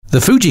The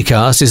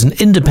FujiCast is an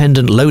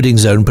independent loading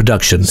zone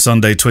production.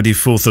 Sunday,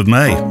 24th of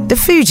May. The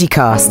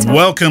FujiCast.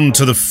 Welcome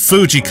to the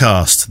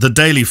FujiCast, the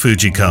daily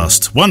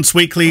FujiCast. Once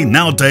weekly,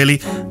 now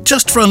daily,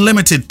 just for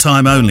unlimited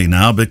time only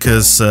now,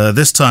 because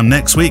this time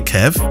next week,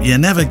 Kev, you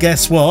never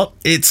guess what?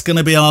 It's going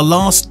to be our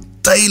last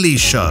daily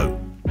show.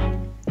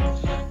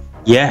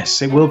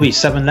 Yes, it will be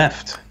 7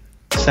 left.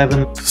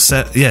 7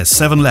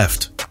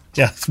 left.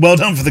 Yeah, well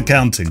done for the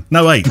counting.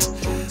 No, 8.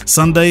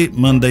 Sunday,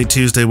 Monday,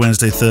 Tuesday,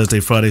 Wednesday, Thursday,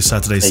 Friday,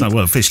 Saturday, Sunday.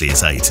 Well, officially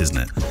it's 8, isn't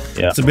it?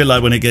 Yeah. It's a bit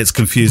like when it gets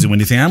confusing when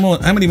you think,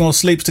 how many more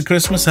sleeps to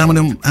Christmas? How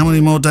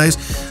many more days?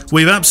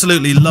 We've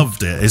absolutely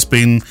loved it. It's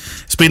been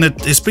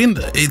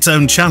its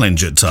own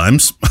challenge at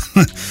times,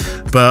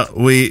 but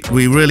we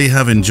really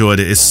have enjoyed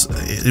it.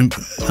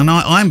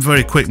 I'm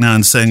very quick now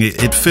in saying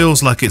it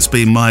feels like it's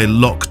been my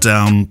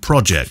lockdown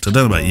project. I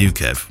don't know about you,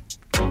 Kev.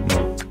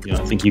 I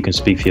think you can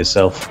speak for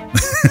yourself.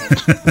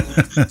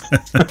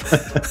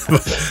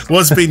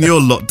 What's been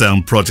your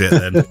lockdown project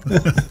then?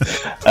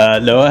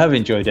 No, I have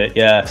enjoyed it,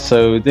 yeah.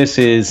 So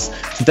today's is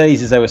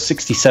our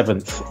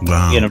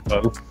 67th in a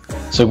row.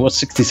 So what's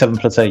 67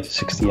 plus 8?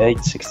 68,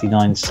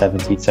 69,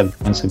 70,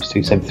 71,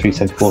 72, 73,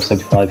 74,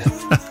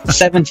 75.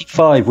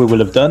 75 we will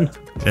have done.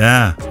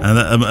 Yeah,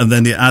 and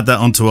then you add that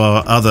onto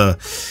our other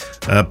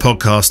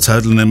podcast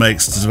total, and it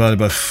makes divided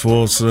by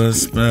 4, so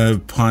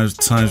 5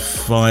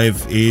 times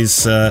 5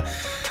 is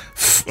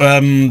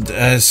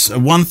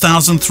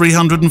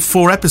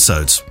 1,304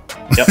 episodes.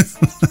 Yep.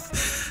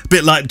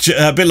 bit like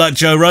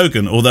Joe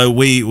Rogan, although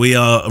we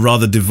are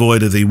rather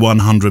devoid of the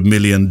 $100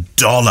 million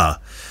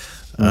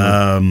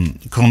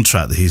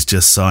contract that he's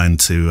just signed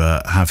to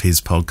have his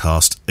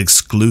podcast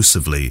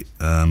exclusively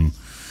on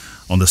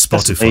the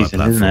Spotify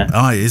platform. Isn't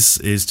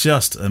it? It's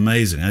just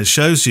amazing. And it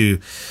shows you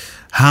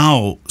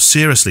how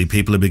seriously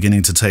people are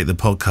beginning to take the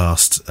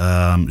podcast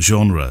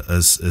genre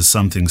as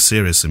something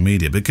serious in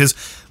media. Because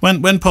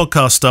when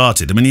podcasts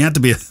started, I mean, you had to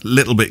be a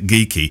little bit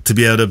geeky to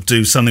be able to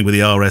do something with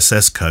the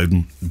RSS code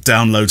and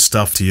download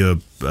stuff to your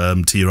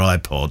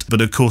iPod. But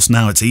of course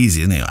now it's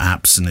easy, isn't it?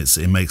 Apps, and it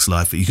makes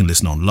life. You can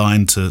listen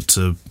online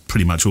to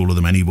pretty much all of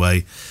them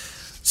anyway.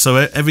 So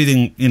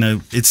everything,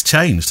 it's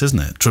changed,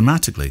 hasn't it?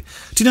 Dramatically.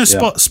 Do you know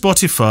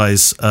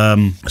Spotify's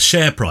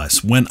share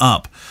price went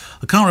up?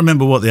 I can't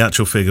remember what the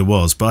actual figure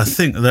was, but I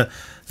think that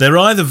they're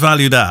either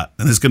valued at,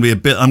 and there's going to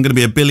be I'm going to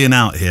be a billion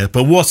out here,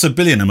 but what's a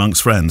billion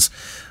amongst friends?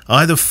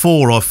 Either $4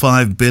 or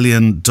 $5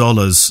 billion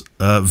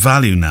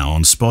value now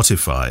on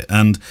Spotify,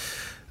 and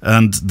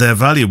their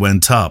value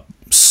went up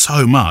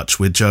so much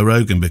with Joe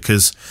Rogan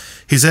because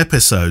his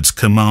episodes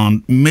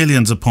command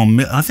millions upon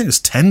I think it's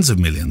tens of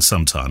millions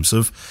sometimes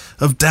of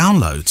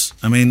downloads.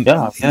 I mean,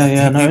 no,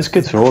 it's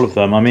good for all of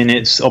them. I mean,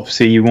 it's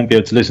obviously you won't be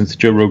able to listen to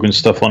Joe Rogan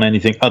stuff on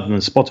anything other than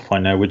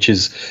Spotify now, which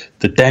is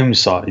the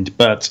downside.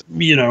 But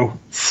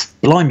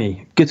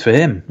blimey, good for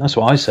him. That's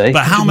what I say.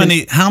 But how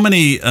many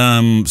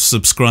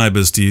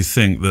subscribers do you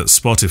think that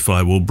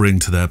Spotify will bring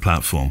to their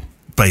platform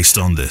based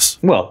on this?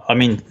 Well, I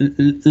mean,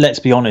 let's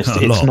be honest.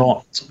 It's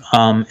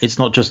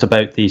not just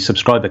about the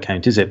subscriber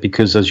count, is it?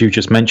 Because as you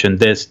just mentioned,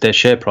 their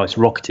share price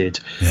rocketed,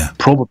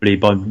 probably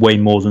by way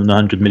more than the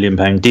 £100 million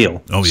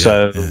deal. Oh, yeah.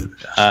 So,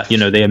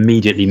 they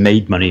immediately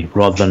made money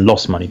rather than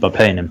lost money by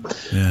paying him.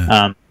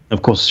 Yeah.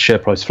 Of course, share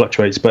price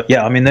fluctuates, but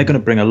they're going to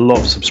bring a lot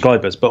of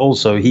subscribers. But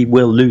also, he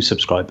will lose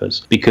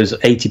subscribers because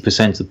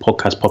 80% of the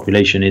podcast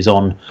population is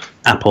on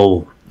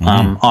Apple.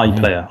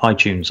 iPlayer,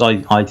 iTunes,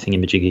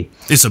 thingamajiggy.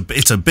 It's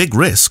a big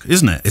risk,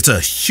 isn't it? It's a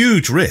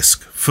huge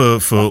risk for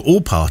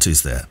all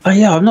parties there.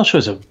 I'm not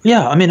sure. A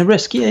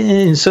risk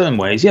in certain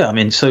ways. Yeah, I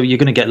mean, so you're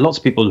going to get lots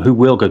of people who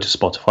will go to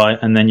Spotify,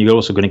 and then you're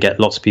also going to get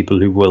lots of people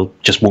who won't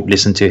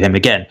listen to him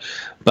again.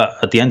 But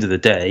at the end of the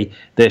day,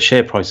 their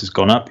share price has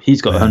gone up.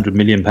 He's got £100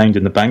 million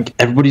in the bank.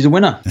 Everybody's a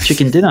winner.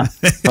 Chicken dinner,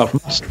 apart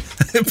from us.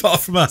 Apart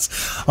from us,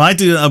 I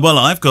do. Well,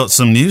 I've got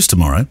some news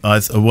tomorrow.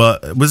 We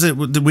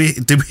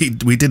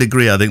did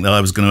agree. I think that I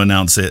was going to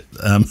announce it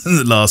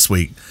last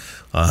week.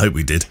 I hope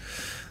we did.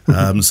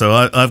 So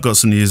I've got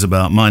some news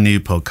about my new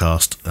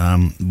podcast,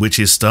 which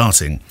is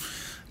starting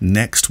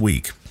next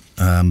week.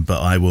 But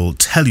I will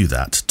tell you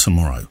that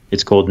tomorrow.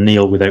 It's called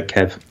Neale without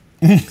Kev.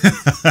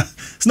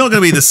 It's not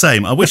going to be the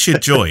same. I wish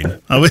you'd join.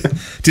 I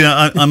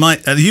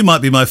might. You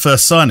might be my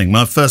first signing.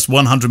 My first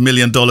 $100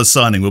 million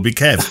signing will be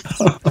Kev.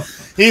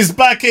 He's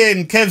back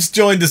in. Kev's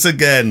joined us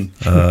again.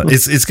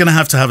 It's going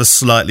to have a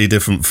slightly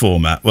different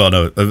format. Well,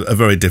 no, a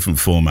very different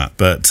format.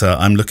 But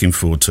I'm looking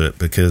forward to it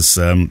because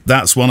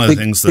that's one of the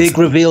things. Big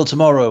reveal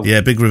tomorrow. Yeah,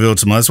 big reveal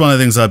tomorrow. That's one of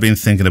the things I've been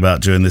thinking about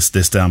during this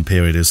down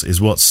period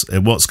is what's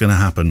going to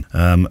happen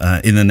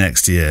in the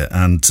next year.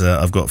 And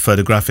I've got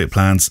photographic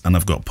plans and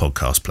I've got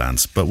podcast plans.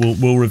 But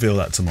we'll reveal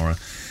that tomorrow.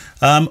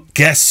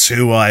 Guess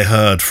who I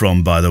heard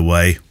from, by the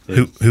way?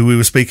 Who we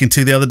were speaking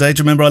to the other day?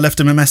 Do you remember I left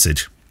him a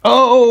message?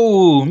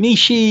 Oh,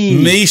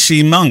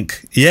 Mishi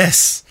Monk,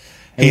 yes.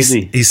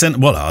 He sent.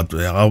 Well,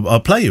 I'll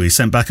play you. He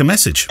sent back a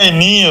message. Hey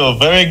Neale,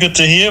 very good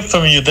to hear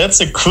from you.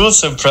 That's a cool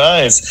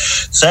surprise.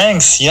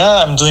 Thanks.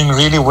 Yeah, I'm doing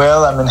really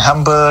well. I'm in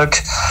Hamburg,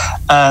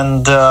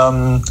 and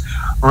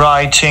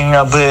writing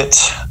a bit.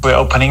 We're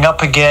opening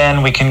up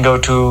again. We can go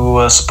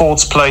to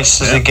sports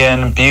places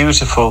again.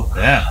 Beautiful.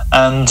 Yeah.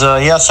 And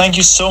thank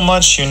you so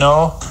much.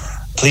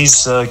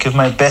 Please give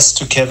my best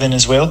to Kevin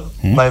as well.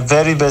 My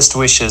very best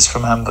wishes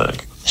from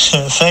Hamburg.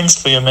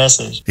 Thanks for your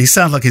message. He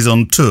sounds like he's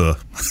on tour.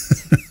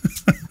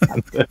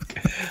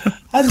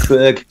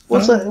 Hamburg.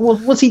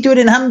 What's he doing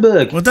in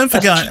Hamburg? Well, don't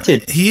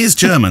forget, he is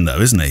German, though,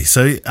 isn't he?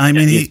 So, I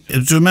mean, do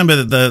you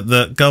remember that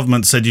the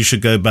government said you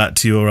should go back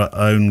to your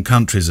own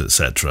countries,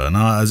 etc.? And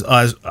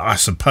I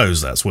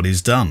suppose that's what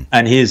he's done.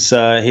 And he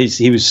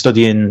was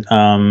studying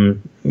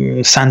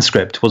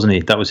Sanskrit, wasn't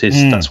he? That was his.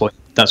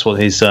 That's what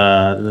his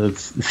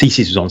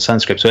thesis was on,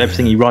 Sanskrit. So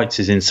everything he writes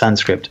is in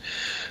Sanskrit,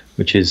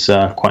 which is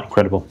quite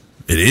incredible.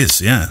 It is,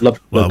 yeah.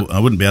 I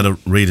wouldn't be able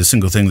to read a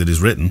single thing that he's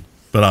written,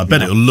 but I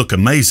bet it'll look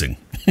amazing.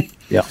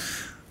 Yeah.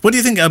 What do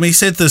you think? I mean, he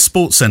said the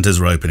sports centres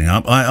are opening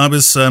up. I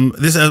was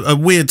a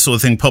weird sort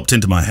of thing popped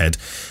into my head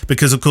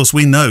because, of course,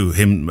 we know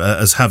him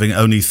as having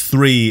only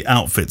 3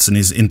 outfits in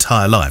his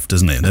entire life,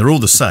 doesn't he? And they're all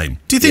the same.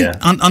 Do you think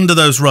under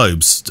those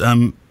robes?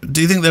 Do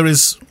you think there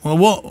is? Well,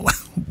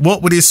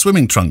 what would his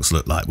swimming trunks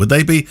look like? Would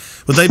they be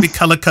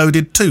colour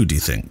coded too? Do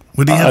you think?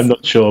 Would he? I'm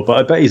not sure, but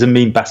I bet he's a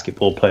mean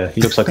basketball player.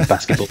 He looks like a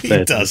basketball player.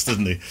 He does,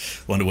 doesn't he?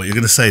 Wonder what you're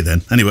going to say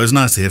then. Anyway, it was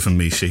nice to hear from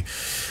Mishi.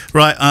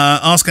 Right,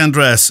 Ask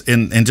Andreas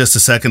in just a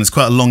second. It's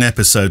quite a long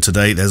episode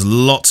today. There's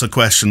lots of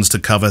questions to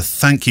cover.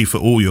 Thank you for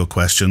all your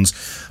questions.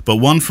 But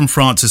one from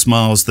Francis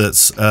Miles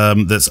that's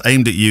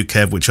aimed at you,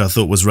 Kev, which I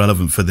thought was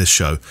relevant for this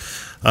show.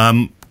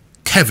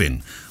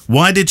 Kevin,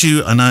 why did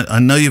you, and I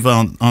know you've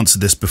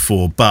answered this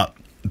before, but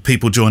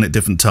people join at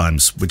different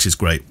times, which is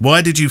great.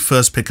 Why did you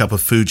first pick up a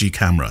Fuji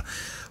camera?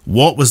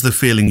 What was the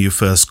feeling you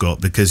first got?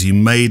 Because you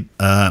made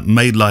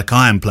like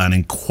I am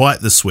planning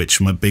quite the switch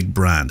from a big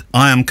brand.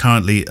 I am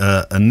currently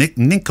a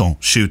Nikon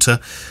shooter,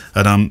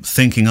 and I'm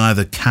thinking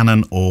either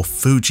Canon or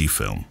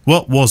Fujifilm.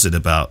 What was it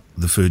about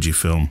the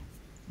Fujifilm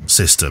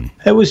system?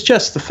 It was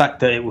just the fact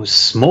that it was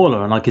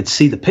smaller and I could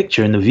see the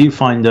picture in the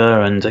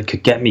viewfinder and it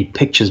could get me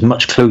pictures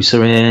much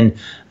closer in,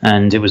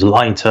 and it was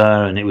lighter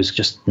and it was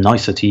just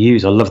nicer to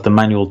use. I loved the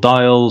manual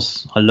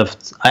dials.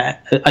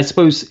 I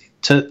suppose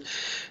to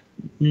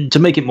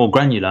make it more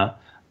granular,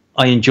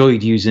 I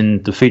enjoyed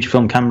using the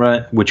Fujifilm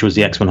camera, which was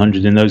the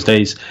X100 in those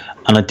days,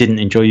 and I didn't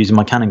enjoy using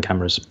my Canon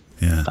cameras.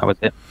 Yeah, that was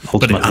it.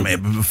 Ultimately.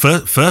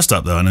 But first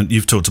up, though, and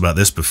you've talked about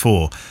this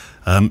before,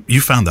 you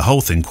found the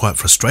whole thing quite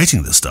frustrating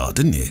at the start,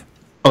 didn't you?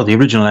 Oh, the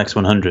original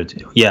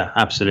X100. Yeah,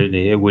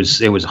 absolutely. It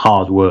was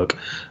hard work.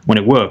 When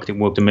it worked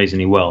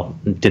amazingly well.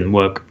 It didn't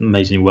work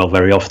amazingly well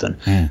very often.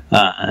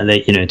 And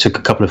it took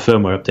a couple of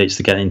firmware updates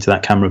to get into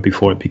that camera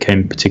before it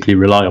became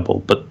particularly reliable.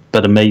 But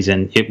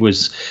amazing. It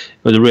was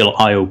a real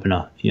eye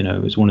opener.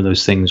 It was one of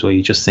those things where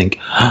you just think,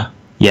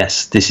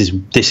 yes, this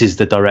is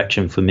the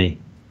direction for me.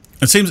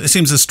 It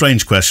seems a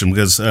strange question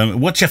because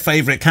what's your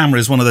favourite camera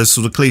is one of those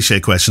sort of cliche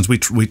questions we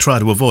try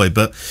to avoid.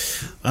 But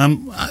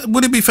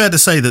would it be fair to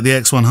say that the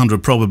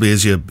X100 probably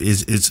is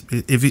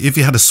if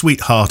you had a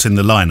sweetheart in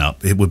the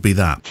lineup, it would be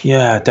that?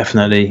 Yeah,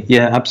 definitely.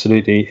 Yeah,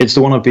 absolutely. It's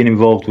the one I've been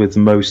involved with the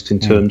most in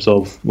terms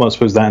of, well, I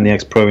suppose that and the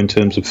X Pro in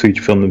terms of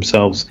Fujifilm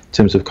themselves, in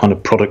terms of kind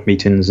of product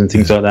meetings and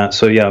things like that.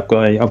 So yeah, I've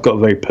got a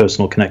very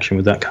personal connection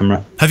with that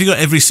camera. Have you got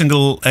every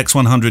single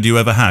X100 you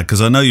ever had?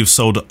 Because I know you've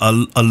sold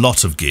a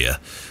lot of gear.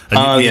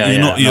 I've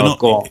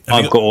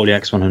got all the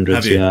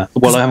X100s. Yeah.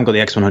 Well, I haven't got the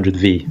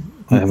X100V.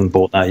 I haven't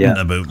bought that yet.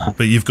 No,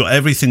 but you've got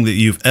everything that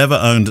you've ever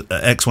owned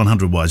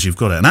X100 wise. You've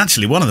got it, and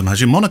actually, one of them has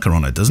your moniker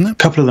on it, doesn't it? A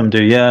couple of them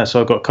do, yeah. So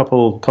I've got a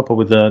couple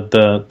with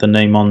the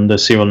name on the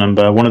serial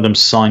number. One of them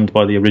signed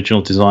by the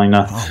original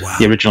designer,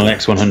 the original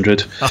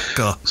X100. Oh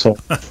God! So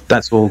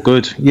that's all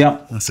good. Yeah,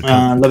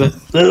 love it.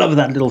 Love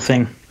that little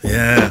thing.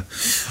 Yeah.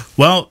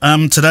 Well,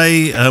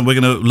 today we're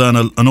going to learn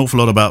an awful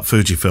lot about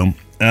Fujifilm.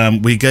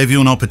 We gave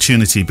you an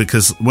opportunity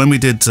because when we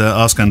did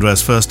Ask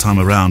Andreas first time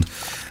around,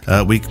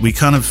 we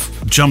kind of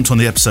jumped on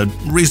the episode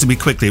reasonably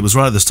quickly. It was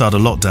right at the start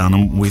of lockdown,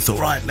 and we thought,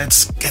 right,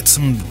 let's get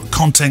some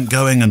content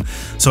going. And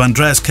so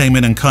Andreas came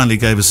in and kindly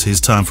gave us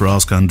his time for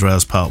Ask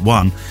Andreas Part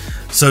 1.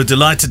 So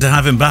delighted to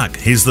have him back.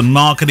 He's the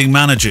marketing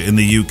manager in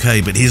the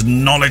UK, but his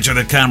knowledge of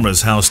the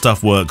cameras, how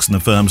stuff works, and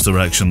the firm's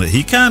direction that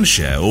he can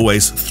share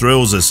always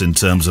thrills us in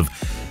terms of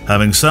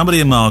having somebody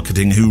in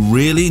marketing who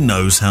really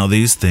knows how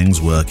these things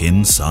work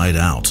inside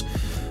out.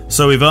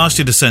 So we've asked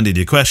you to send in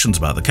your questions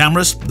about the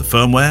cameras, the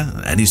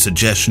firmware, any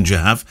suggestions you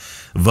have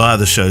via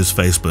the show's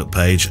Facebook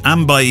page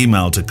and by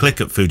email to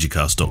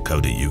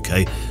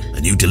click@fujicast.co.uk,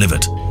 and you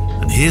delivered.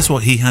 And here's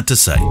what he had to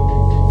say.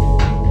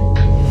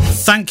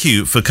 Thank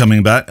you for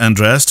coming back,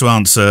 Andreas, to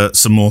answer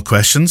some more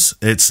questions.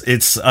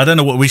 It's I don't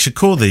know what we should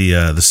call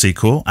the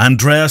sequel.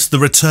 Andreas the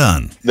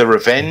Return. The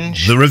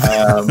Revenge. The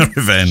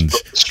Revenge.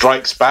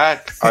 Strikes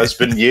Back has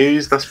been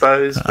used, I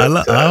suppose.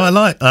 But,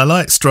 I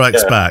like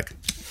Strikes Back.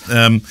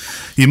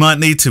 You might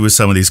need to with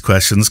some of these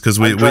questions because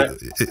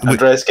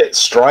Andreas gets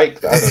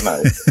striked. I don't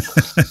know.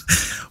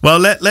 Well,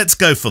 let's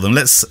go for them.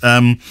 Let's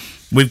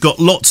We've got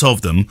lots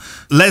of them.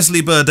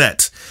 Leslie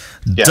Burdett,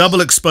 yes. Double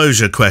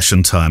exposure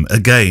question time.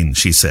 Again,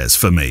 she says,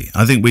 for me.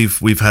 I think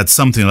we've had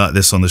something like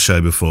this on the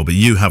show before, but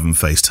you haven't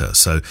faced her.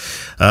 So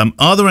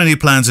are there any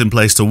plans in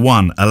place to,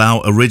 1,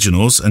 allow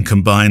originals and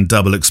combine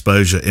double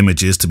exposure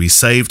images to be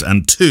saved,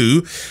 and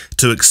 2,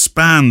 to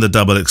expand the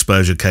double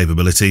exposure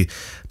capability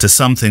to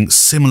something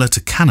similar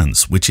to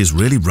Canon's, which is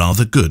really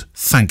rather good?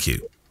 Thank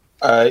you.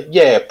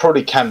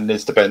 Probably Canon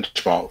is the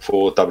benchmark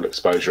for double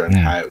exposure and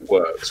how it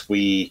works.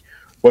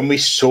 When we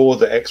saw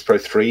that X Pro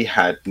 3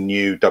 had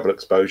new double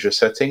exposure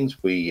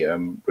settings, we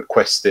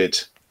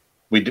requested.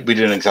 We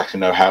didn't exactly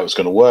know how it was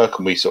going to work,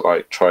 and we sort of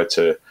like tried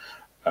to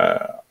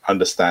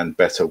understand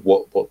better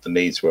what the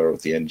needs were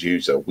of the end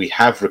user. We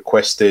have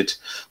requested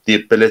the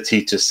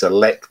ability to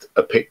select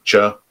a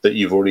picture that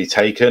you've already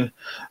taken.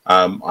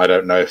 I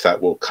don't know if that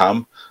will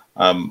come.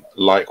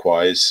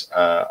 Likewise,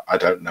 I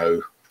don't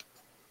know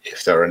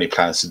if there are any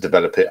plans to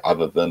develop it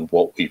other than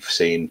what we've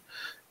seen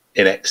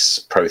in X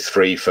Pro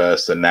 3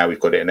 first, and now we've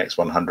got it in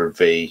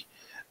X100V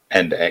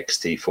and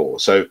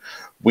XT4. So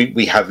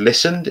we have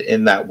listened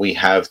in that we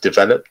have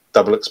developed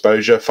double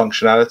exposure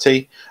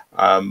functionality,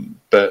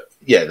 but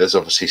yeah, there's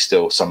obviously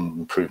still some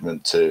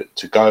improvement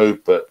to go,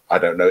 but I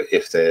don't know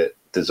if the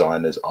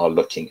designers are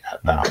looking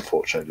at that,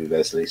 unfortunately,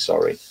 Leslie,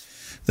 sorry.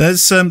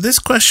 There's this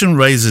question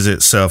raises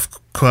itself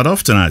quite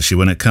often, actually,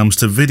 when it comes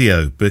to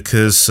video,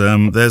 because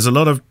there's a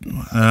lot of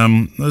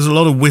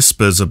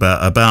whispers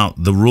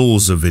about the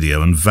rules of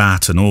video and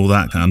VAT and all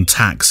that, and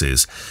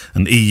taxes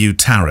and EU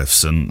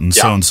tariffs and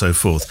so on and so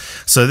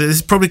forth. So this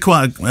is probably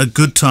quite a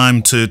good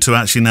time to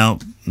actually now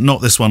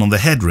knock this one on the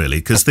head, really,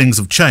 because things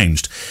have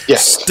changed.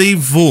 Yes. Steve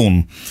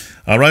Vaughan,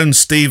 our own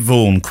Steve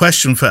Vaughan,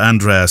 question for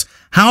Andreas.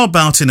 How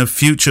about in a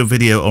future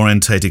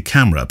video-orientated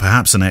camera,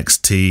 perhaps an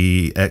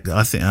XT?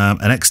 I think an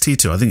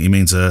XT2. I think he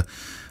means not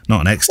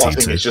an XT2. Well, I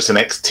think it's just an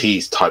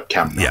XT type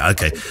camera. Yeah,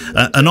 okay.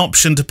 An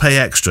option to pay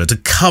extra to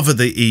cover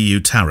the EU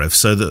tariff,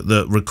 so that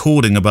the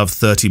recording above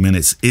 30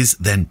 minutes is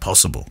then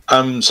possible.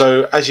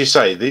 So, as you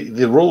say,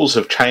 the rules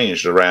have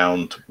changed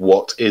around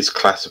what is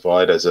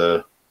classified as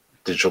a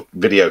digital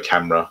video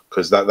camera,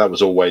 because that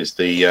was always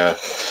the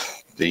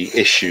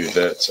issue,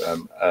 that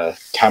a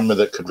camera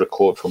that could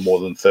record for more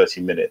than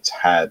 30 minutes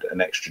had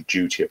an extra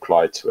duty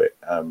applied to it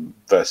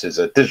versus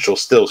a digital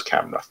stills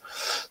camera.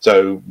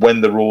 So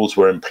when the rules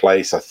were in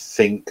place, I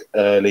think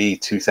early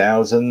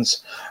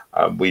 2000s,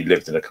 we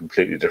lived in a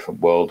completely different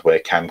world where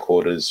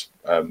camcorders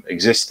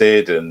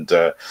existed, and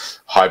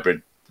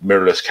hybrid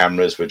mirrorless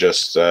cameras were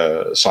just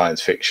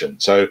science fiction.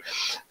 So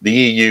the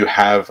EU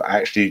have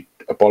actually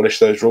abolished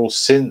those rules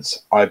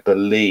since, I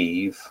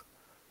believe,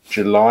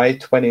 July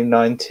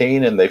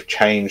 2019, and they've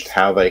changed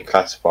how they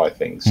classify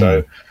things.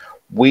 So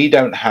we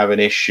don't have an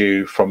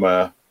issue from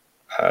a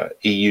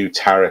EU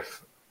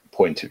tariff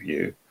point of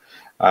view.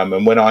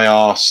 And when I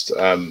asked,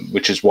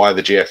 which is why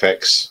the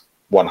GFX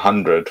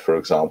 100, for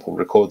example,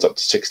 records up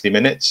to 60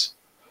 minutes.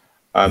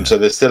 So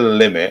there's still a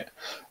limit.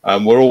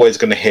 We're always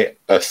going to hit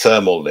a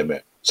thermal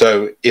limit.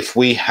 So if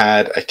we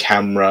had a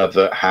camera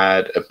that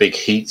had a big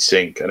heat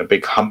sink and a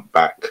big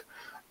humpback,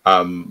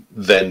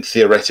 then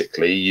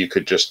theoretically you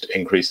could just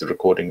increase the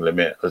recording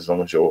limit as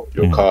long as your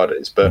card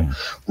is. But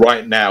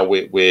right now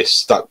we're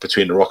stuck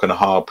between a rock and a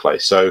hard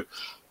place. So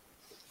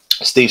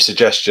Steve's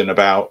suggestion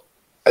about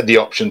the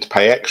option to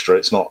pay extra,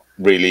 it's not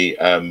really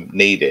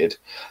needed,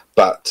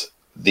 but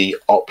the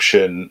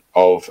option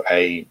of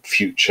a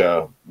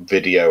future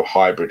video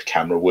hybrid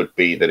camera would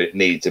be that it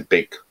needs a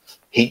big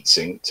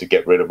heatsink to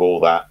get rid of all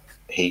that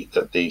heat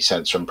that the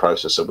sensor and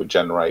processor would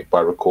generate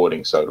by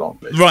recording so long.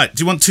 Right.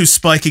 Do you want 2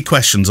 spiky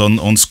questions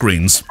on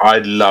screens? I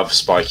love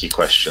spiky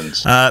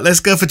questions. Let's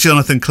go for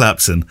Jonathan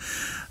Clapson.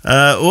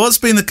 What's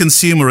been the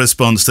consumer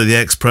response to the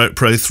X Pro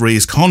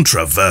 3's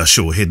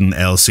controversial hidden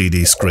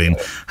LCD screen?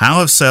 How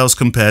have sales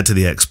compared to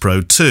the X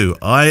Pro 2?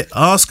 I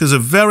ask as a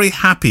very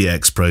happy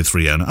X Pro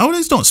 3 owner. Oh,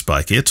 it's not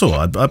spiky at all.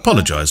 I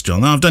apologise,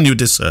 John. I've done you a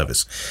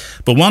disservice.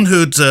 But one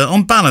who'd,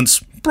 on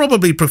balance,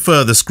 probably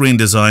prefer the screen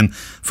design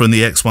from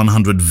the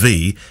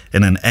X100V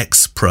in an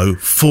X Pro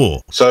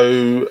 4.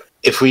 So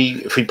if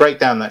we break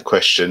down that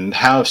question,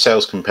 how have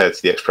sales compared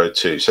to the X Pro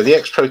 2? So the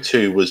X Pro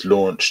 2 was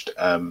launched,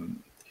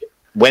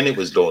 when it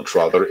was launched,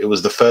 rather, it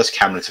was the first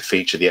camera to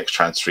feature the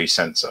X-Trans 3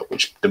 sensor,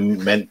 which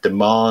meant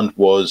demand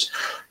was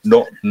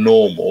not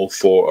normal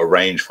for a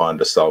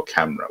rangefinder style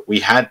camera. We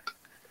had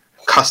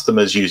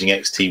customers using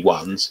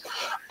XT1s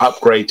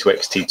upgrade to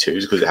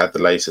XT2s because it had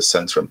the latest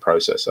sensor and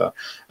processor,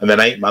 and then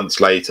 8 months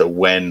later,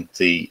 when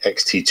the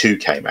XT2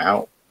 came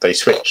out, they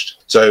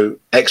switched. So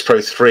X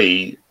Pro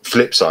 3,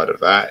 flip side of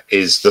that,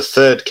 is the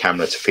third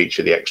camera to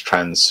feature the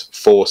X-Trans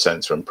 4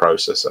 sensor and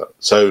processor.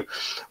 So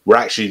we're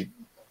actually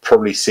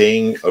probably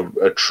seeing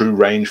a true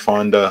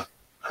rangefinder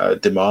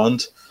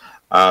demand.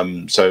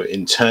 So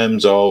in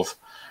terms of,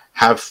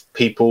 have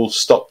people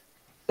stopped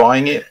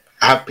buying it?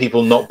 Have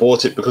people not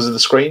bought it because of the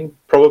screen?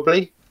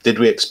 Probably. Did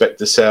we expect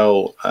to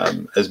sell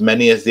as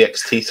many as the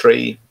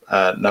XT3?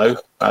 No.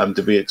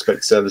 Did we expect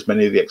to sell as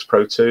many of the X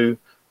Pro 2?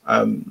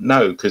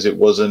 No, because it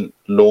wasn't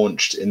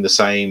launched in the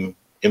same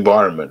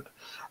environment.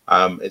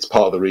 It's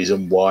part of the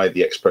reason why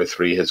the X Pro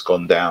 3 has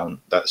gone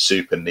down that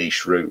super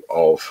niche route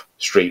of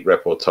street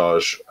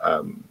reportage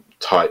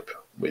type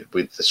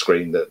with the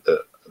screen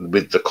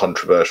with the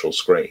controversial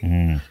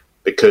screen,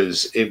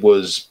 because it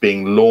was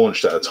being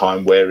launched at a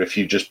time where if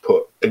you just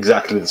put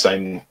exactly the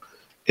same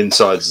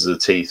insides as the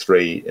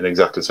T3 in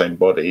exactly the same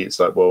body, it's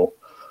like, well,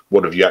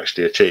 what have you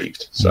actually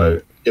achieved?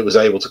 So it was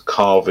able to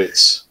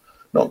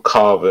not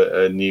carve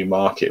a new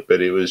market,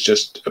 but it was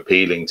just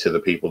appealing to the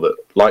people that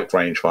liked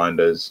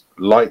rangefinders,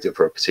 liked it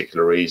for a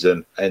particular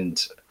reason.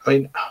 And I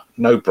mean,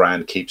 no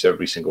brand keeps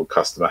every single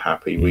customer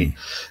happy. We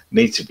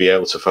need to be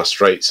able to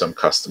frustrate some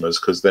customers,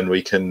 because then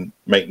we can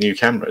make new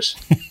cameras.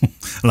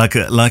 like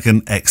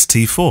an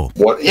XT4.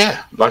 What?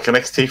 Yeah, like an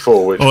XT4,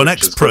 or an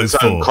X Pro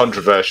 4.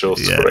 Controversial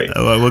screen.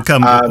 Well, we'll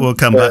come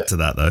back to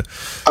that though.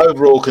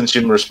 Overall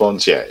consumer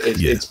response,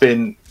 it's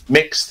been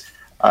mixed.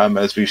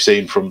 As we've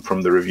seen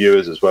from the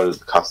reviewers as well as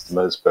the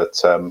customers,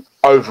 but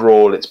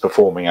overall it's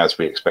performing as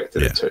we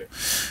expected it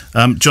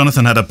to.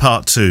 Jonathan had a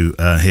part 2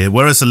 here.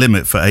 Where is the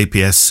limit for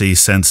APS-C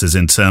sensors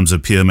in terms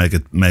of pure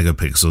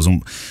megapixels,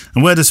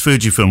 and where does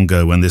Fujifilm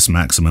go when this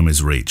maximum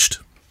is reached?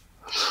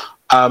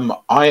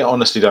 I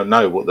honestly don't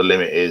know what the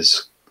limit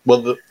is.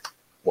 The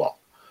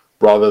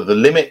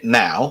limit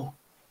now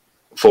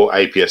for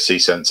APS-C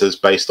sensors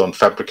based on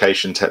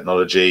fabrication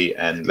technology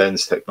and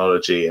lens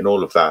technology and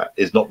all of that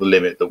is not the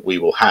limit that we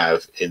will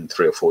have in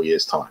 3 or 4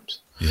 years' times.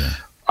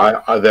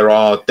 There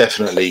are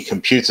definitely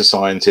computer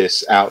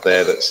scientists out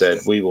there that said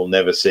we will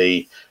never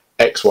see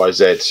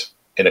XYZ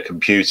in a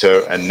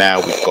computer, and now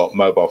we've got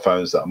mobile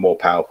phones that are more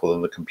powerful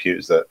than the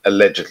computers that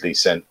allegedly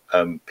sent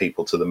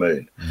people to the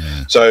moon.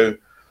 So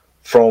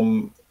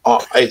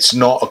it's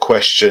not a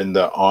question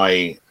that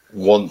I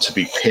want to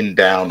be pinned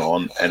down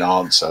on an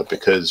answer,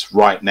 because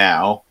right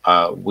now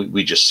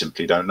we just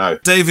simply don't know.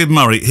 David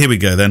Murray, here we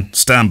go then.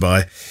 Stand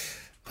by.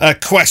 A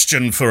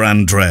question for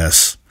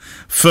Andreas.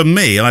 For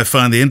me, I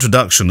find the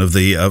introduction of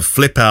the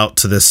flip out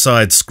to the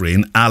side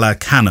screen a la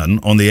Canon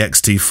on the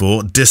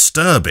XT4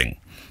 disturbing.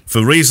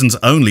 For reasons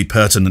only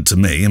pertinent to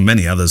me, and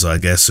many others, I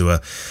guess, who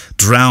are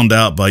drowned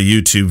out by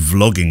YouTube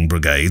vlogging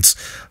brigades,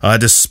 I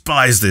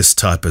despise this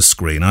type of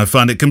screen. I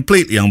find it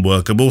completely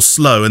unworkable,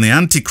 slow, and the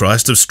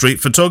antichrist of street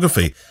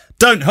photography.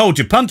 Don't hold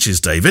your punches,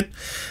 David.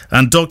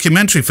 And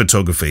documentary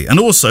photography, and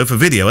also for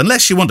video,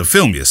 unless you want to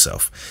film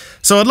yourself.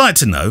 So I'd like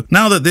to know,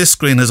 now that this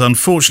screen has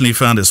unfortunately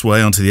found its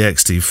way onto the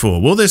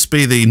XT4, will this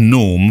be the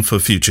norm for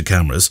future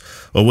cameras,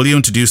 or will you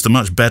introduce the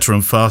much better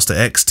and faster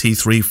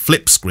XT3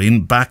 flip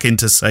screen back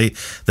into, say,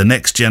 the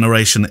next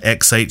generation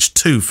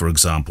XH2, for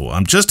example?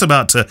 I'm just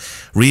about to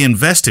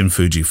reinvest in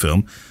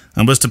Fujifilm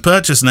and was to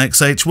purchase an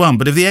XH1,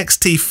 but if the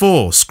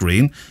XT4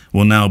 screen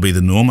will now be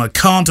the norm, I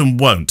can't and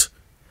won't.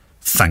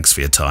 Thanks for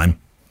your time.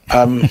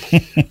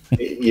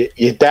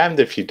 You're damned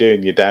if you do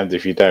and you're damned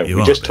if you don't.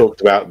 We just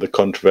talked about the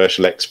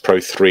controversial X Pro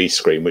 3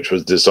 screen, which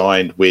was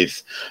designed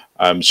with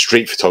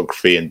street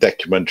photography and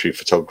documentary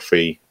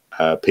photography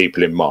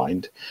people in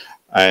mind.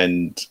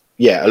 And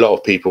a lot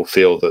of people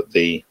feel that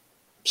the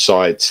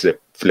side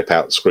flip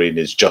out screen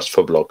is just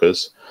for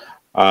bloggers.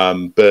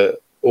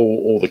 But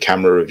all the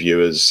camera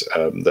reviewers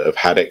that have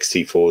had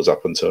XT4s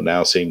up until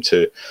now seem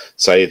to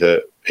say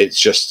that it's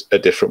just a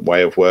different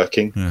way of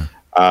working.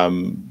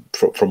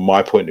 From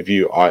my point of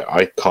view,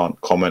 I can't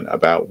comment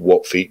about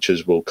what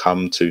features will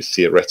come to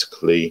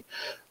theoretically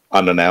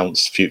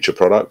unannounced future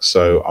products.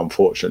 So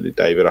unfortunately,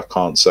 David, I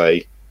can't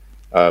say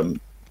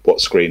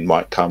what screen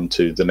might come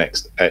to the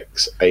next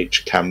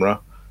XH camera.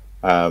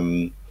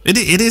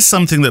 It is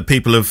something that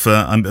people have,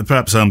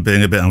 perhaps I'm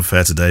being a bit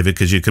unfair to David,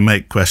 because you can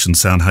make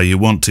questions sound how you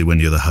want to when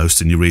you're the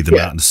host and you read them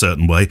out in a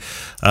certain way.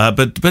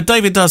 But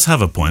David does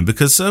have a point,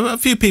 because a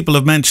few people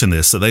have mentioned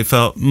this, that they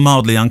felt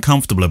mildly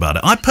uncomfortable about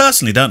it. I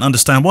personally don't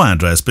understand why,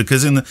 Andreas,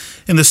 because in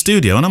the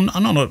studio, and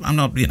I'm not,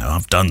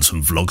 I've done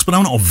some vlogs, but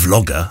I'm not a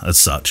vlogger as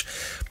such.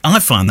 I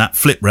find that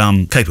flip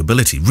round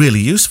capability really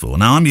useful.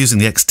 Now, I'm using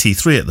the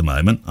XT3 at the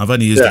moment. I've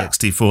only used the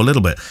XT4 a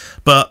little bit.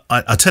 But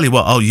I tell you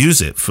what, I'll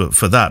use it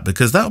for that,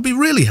 because that'll be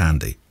really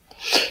handy.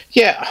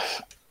 Yeah.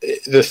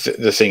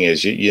 The thing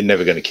is, you're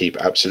never going to keep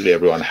absolutely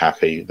everyone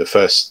happy.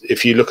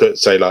 If you look at,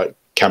 say, like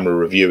camera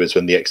reviewers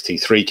when the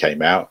XT3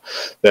 came out,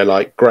 they're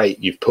like, great,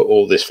 you've put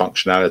all this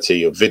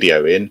functionality of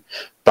video in,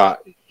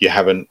 but you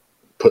haven't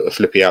put a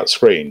flippy out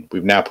screen.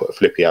 We've now put a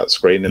flippy out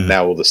screen, and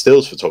now all the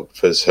stills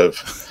photographers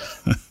have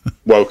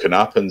woken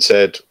up and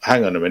said,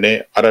 hang on a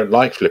minute, I don't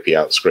like flippy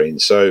out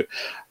screens. So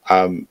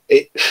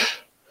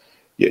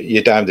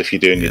you're damned if you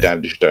do and you're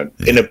damned if you don't.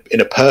 In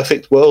a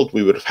perfect world,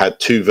 we would have had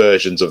two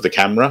versions of the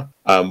camera,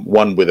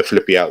 one with a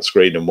flippy out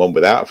screen and one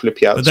without a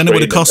flippy out screen. But then it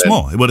would have cost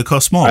more. It would have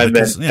cost more. And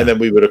then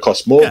we would have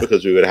cost more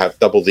because we would have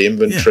double the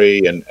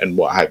inventory and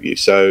what have you.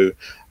 So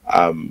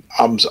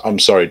I'm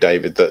sorry,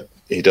 David, that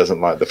he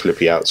doesn't like the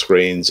flippy out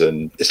screens,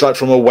 and it's like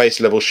from a waist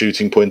level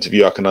shooting point of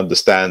view, I can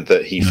understand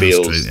that he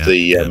feels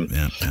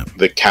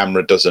the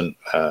camera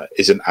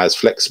isn't as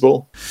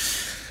flexible.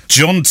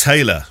 John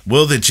Taylor,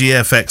 will the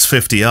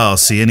GFX50R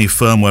see any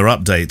firmware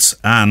updates,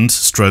 and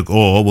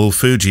or will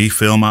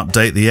Fujifilm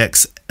update the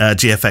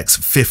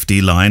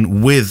GFX50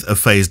 line with a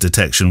phase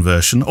detection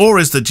version, or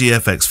is the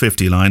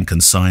GFX50 line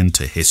consigned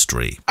to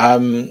history?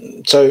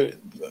 So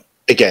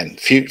again,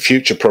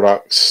 future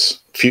products,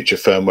 future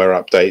firmware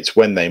updates,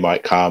 when they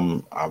might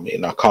come, I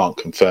mean, I can't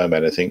confirm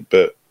anything,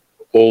 but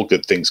all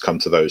good things come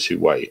to those who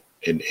wait.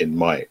 In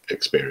my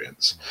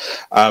experience,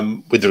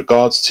 with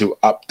regards to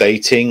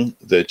updating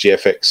the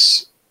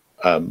GFX,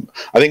 I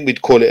think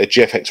we'd call it a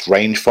GFX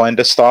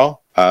rangefinder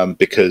style,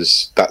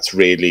 because that's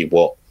really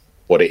what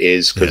it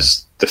is.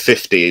 Because the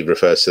 50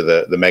 refers to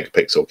the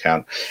megapixel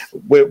count.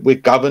 We're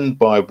governed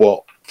by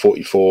what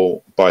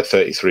 44 by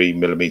 33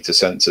 millimeter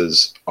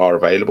sensors are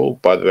available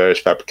by the various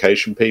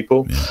fabrication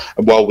people.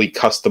 And while we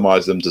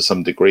customize them to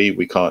some degree,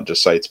 we can't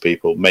just say to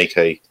people, make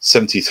a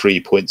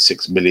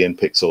 73.6 million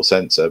pixel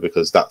sensor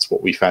because that's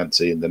what we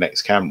fancy in the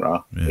next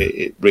camera.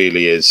 It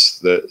really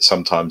is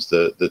sometimes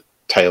the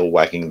tail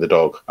wagging the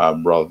dog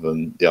rather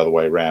than the other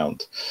way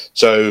around.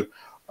 So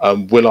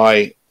will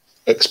I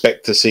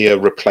expect to see a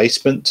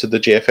replacement to the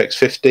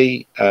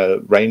GFX50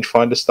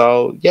 rangefinder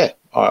style? Yeah,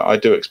 I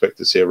do expect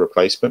to see a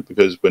replacement,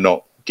 because we're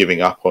not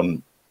giving up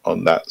on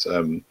that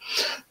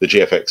the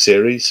GFX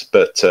series.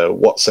 But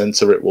what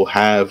sensor it will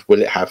have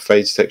it have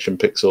phase detection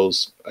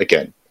pixels?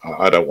 Again,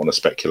 I don't want to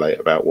speculate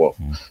about what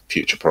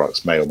future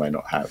products may or may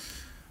not have.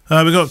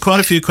 We've got quite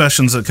a few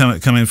questions that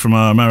come in from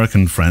our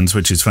American friends,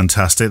 which is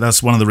fantastic.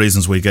 That's one of the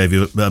reasons we gave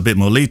you a bit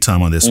more lead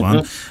time on this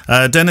one.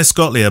 Dennis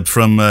Gottlieb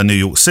from New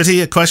York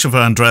City. A question for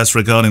Andreas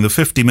regarding the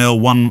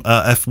 50mm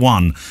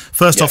f1.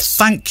 First off,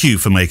 thank you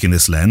for making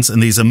this lens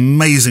and these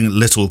amazing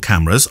little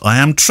cameras. I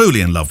am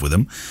truly in love with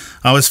them.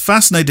 I was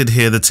fascinated to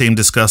hear the team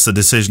discuss the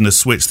decision to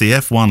switch the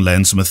f1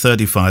 lens from a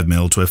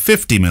 35mm to a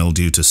 50mm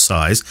due to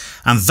size,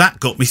 and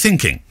that got me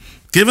thinking.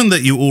 Given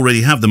that you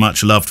already have the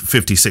much-loved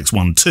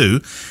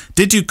 5612,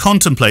 did you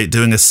contemplate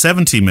doing a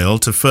 70mm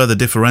to further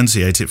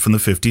differentiate it from the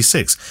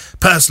 56?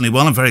 Personally,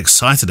 while I'm very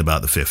excited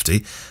about the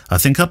 50, I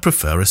think I'd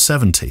prefer a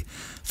 70.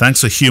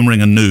 Thanks for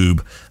humouring a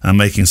noob and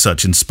making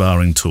such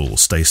inspiring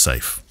tools. Stay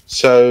safe.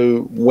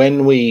 So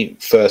when we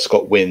first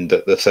got wind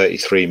that the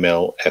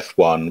 33mm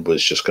f1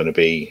 was just going to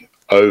be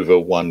over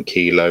 1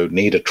 kilo,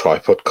 need a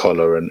tripod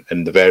collar,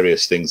 and the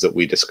various things that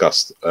we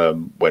discussed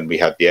when we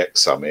had the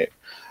X Summit,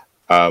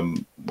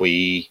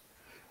 we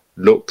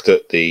looked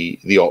at the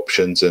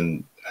options,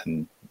 and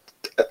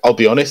I'll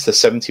be honest, the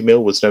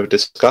 70mm was never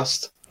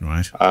discussed.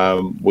 Right.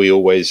 We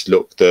always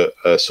looked at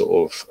a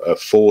sort of a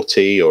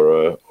 40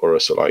 or a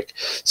sort of like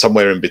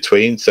somewhere in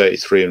between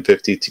 33 and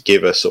 50 to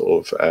give a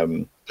sort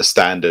of a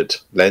standard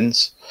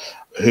lens.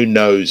 Who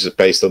knows,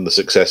 based on the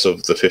success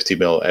of the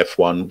 50mm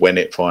f1, when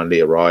it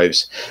finally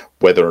arrives,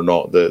 whether or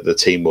not the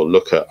team will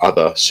look at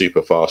other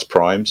super fast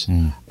primes.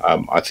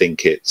 I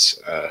think it's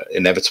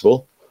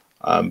inevitable.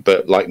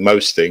 But like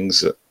most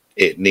things,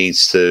 it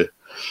needs to.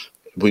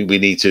 We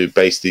need to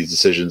base these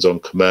decisions on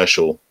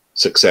commercial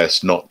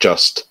success, not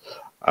just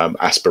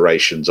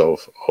aspirations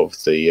of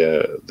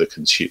the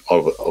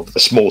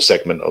small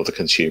segment of the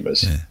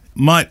consumers. Yeah.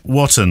 Mike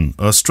Watton,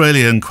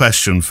 Australian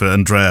question for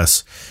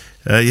Andreas.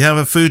 You have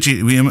a Fuji.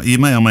 You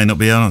may or may not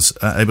be able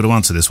to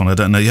answer this one. I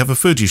don't know. You have a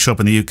Fuji shop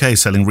in the UK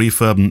selling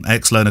refurb and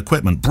X-Loan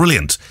equipment.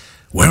 Brilliant.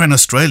 Where in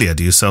Australia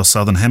do you sell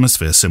Southern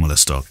Hemisphere similar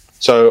stock?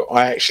 So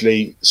I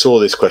actually saw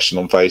this question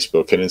on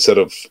Facebook, and instead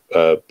of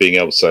being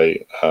able to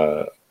say,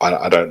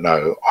 I don't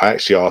know, I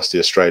actually asked the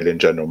Australian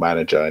general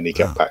manager, and he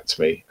got back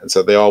to me. And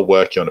so they are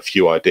working on a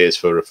few ideas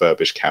for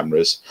refurbished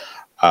cameras,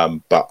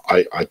 but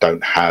I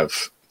don't have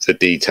the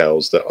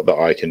details that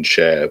I can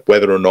share.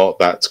 Whether or not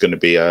that's going to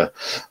be a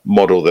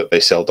model that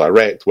they sell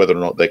direct, whether or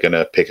not they're going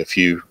to pick a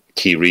few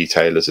key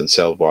retailers and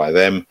sell via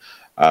them,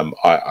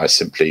 I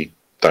simply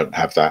don't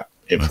have that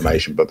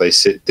information. But they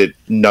did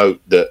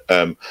note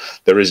that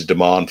there is a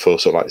demand for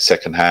sort of like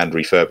second-hand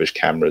refurbished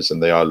cameras,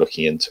 and they are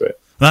looking into it.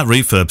 That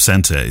refurb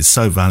centre is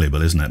so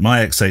valuable, isn't it?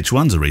 My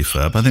XH1's a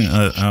refurb.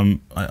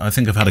 I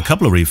think I've had a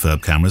couple of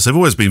refurb cameras. They've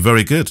always been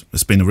very good.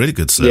 It's been a really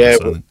good service.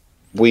 Yeah,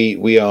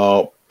 we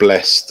are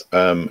blessed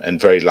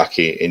and very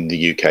lucky in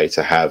the UK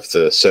to have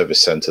the service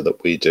centre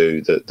that we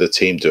do. The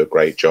team do a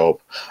great job.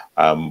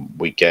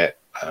 We get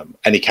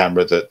any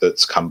camera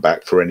that's come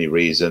back for any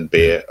reason,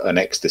 be it an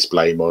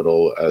X-display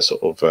model, a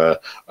sort of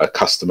a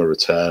customer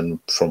return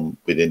from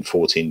within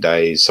 14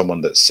 days,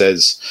 someone that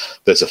says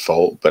there's a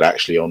fault, but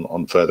actually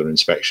on further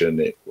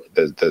inspection,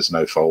 there's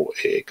no fault.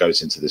 It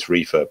goes into this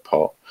refurb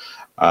pot.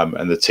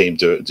 And the team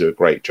do a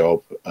great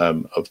job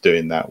of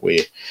doing that.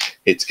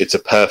 It's a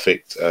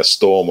perfect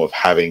storm of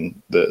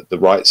having the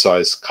right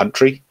size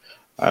country,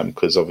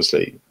 because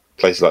obviously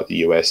places like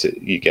the US,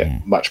 you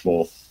get much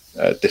more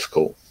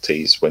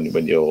difficulties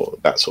when you're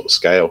that sort of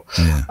scale.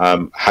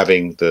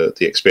 Having the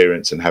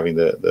experience and having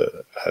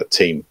the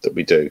team that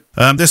we do.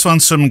 This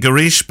one's from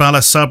Girish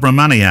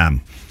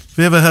Balasubramaniam. Have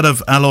you ever heard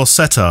of Alor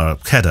Setar,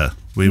 Kedah?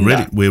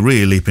 We're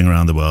really leaping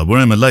around the world.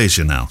 We're in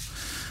Malaysia now.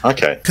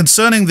 Okay.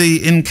 Concerning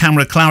the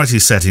in-camera clarity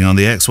setting on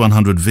the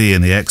X100V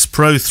and the X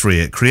Pro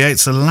 3, it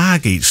creates a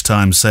lag each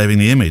time saving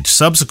the image,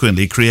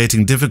 subsequently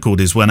creating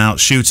difficulties when out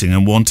shooting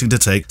and wanting to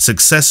take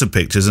successive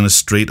pictures in a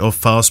street or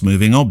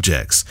fast-moving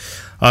objects.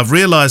 I've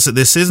realised that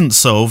this isn't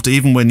solved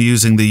even when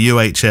using the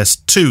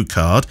UHS-2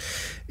 card.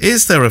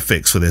 Is there a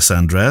fix for this,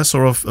 Andreas,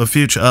 or a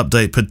future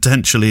update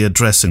potentially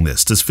addressing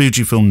this? Does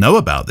Fujifilm know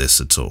about this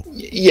at all?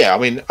 Yeah, I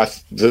mean,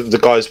 the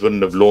guys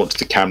wouldn't have launched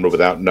the camera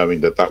without knowing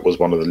that was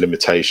one of the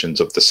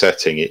limitations of the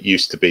setting. It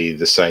used to be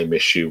the same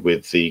issue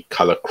with the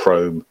color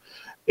chrome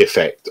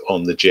effect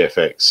on the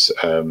GFX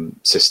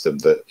system,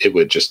 that it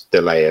would just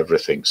delay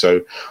everything.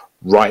 So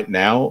right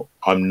now,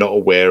 I'm not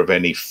aware of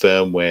any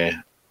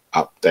firmware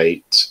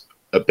update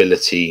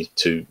ability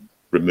to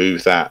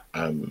remove that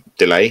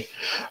delay.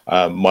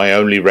 My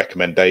only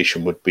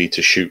recommendation would be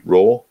to shoot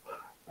RAW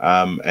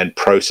and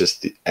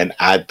process and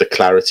add the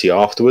clarity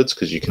afterwards,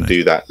 because you can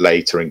do that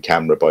later in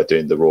camera by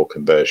doing the RAW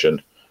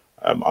conversion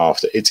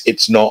after.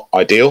 It's not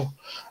ideal,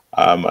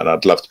 and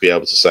I'd love to be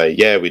able to say,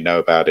 yeah, we know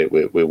about it,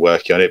 we're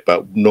working on it,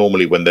 but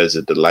normally when there's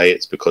a delay,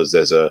 it's because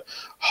there's a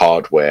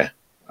hardware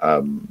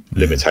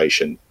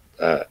limitation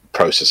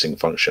processing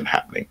function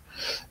happening.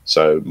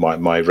 So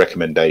my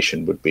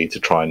recommendation would be to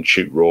try and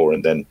shoot RAW,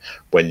 and then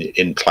when you're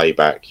in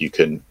playback, you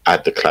can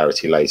add the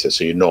clarity later.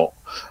 So you're not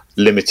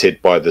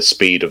limited by the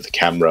speed of the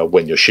camera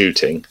when you're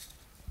shooting.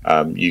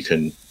 You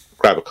can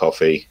grab a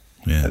coffee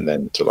and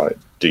then to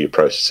do your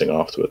processing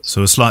afterwards.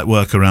 So a slight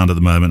workaround at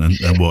the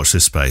moment, and watch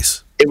this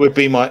space. It would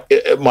be my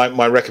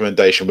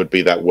recommendation would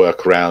be that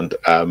workaround.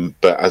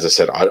 But as I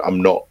said,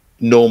 I'm not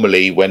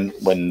normally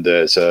when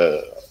there's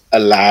a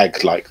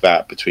lag like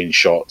that between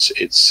shots,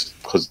 it's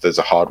because there's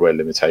a hardware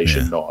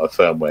limitation, not a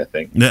firmware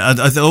thing. Yeah,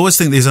 I always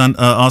think these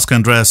Ask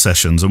Andreas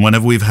sessions, and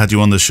whenever we've had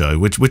you on the show,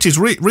 which is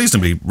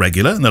reasonably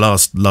regular in the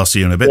last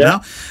year and a bit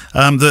now,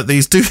 that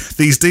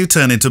these do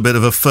turn into a bit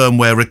of a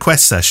firmware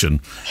request session.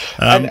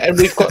 And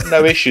we've got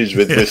no issues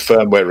with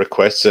firmware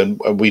requests, and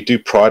we do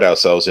pride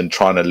ourselves in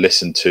trying to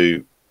listen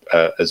to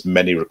as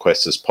many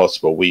requests as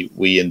possible.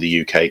 We in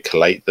the UK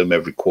collate them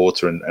every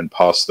quarter and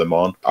pass them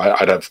on.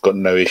 I've got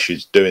no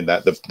issues doing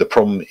that. The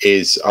problem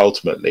is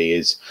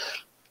ultimately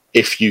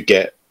if you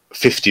get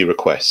 50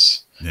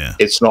 requests,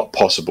 it's not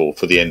possible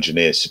for the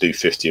engineers to do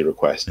 50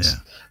 requests.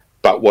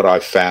 But what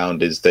I've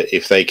found is that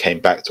if they came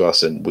back to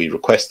us and we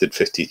requested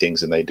 50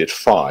 things and they did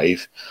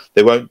 5,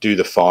 they won't do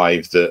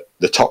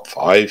the top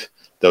 5.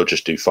 They'll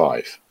just do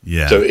 5.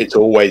 So it's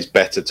always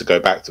better to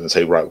go back to them and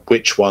say, right,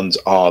 which ones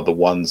are the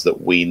ones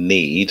that we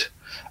need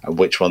and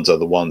which ones are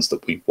the ones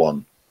that we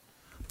want.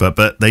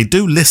 But they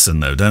do listen,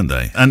 though, don't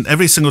they? And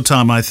every single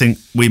time I think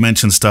we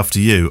mention stuff to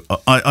you,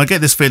 I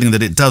get this feeling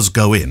that it does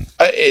go in.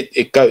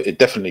 It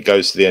definitely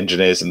goes to the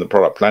engineers and the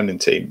product planning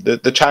team.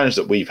 The challenge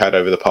that we've had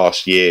over the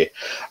past year,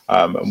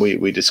 and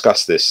we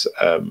discussed this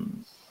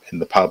in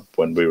the pub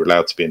when we were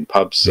allowed to be in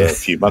pubs a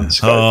few months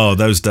ago. Oh,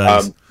 those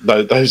days.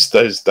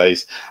 Those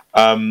days.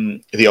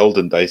 The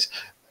olden days.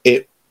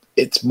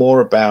 It's more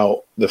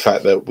about the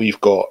fact that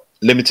we've got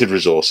limited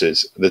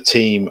resources. The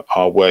team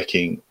are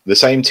working, the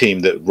same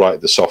team that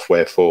write the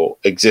software for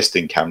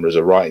existing cameras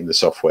are writing the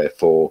software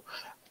for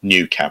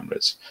new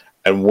cameras.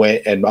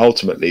 And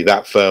ultimately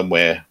that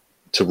firmware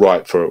to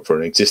write for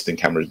an existing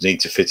camera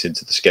needs to fit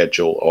into the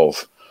schedule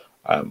of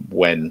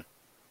when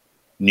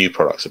new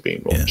products are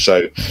being launched.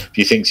 So if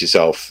you think to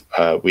yourself,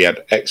 we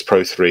had X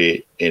Pro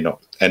 3 in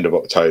end of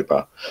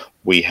October,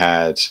 we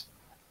had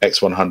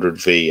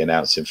X100V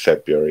announced in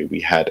February, we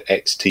had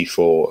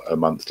XT4 a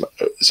month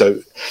later.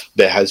 So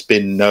there has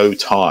been no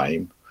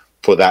time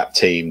for that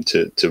team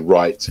to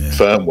write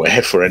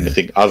firmware for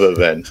anything other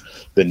than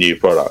the new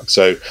product.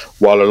 So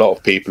while a lot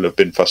of people have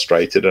been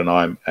frustrated, and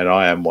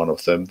I am one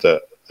of them,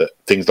 that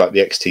things like the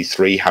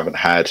XT3 haven't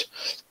had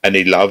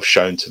any love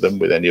shown to them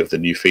with any of the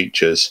new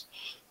features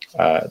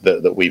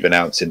that we've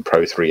announced in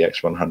Pro 3,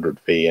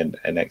 X100V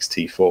and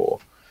XT4.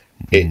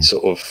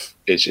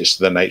 It's just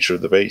the nature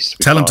of the beast.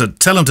 Tell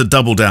them to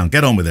double down.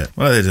 Get on with it.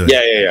 What are they doing?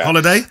 Yeah.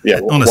 Holiday? Yeah.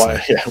 Honestly.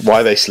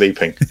 Why are they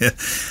sleeping?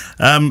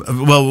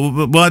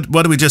 Well, why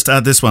do we just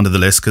add this one to the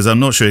list? Because I'm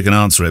not sure you can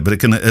answer it, but it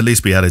can at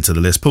least be added to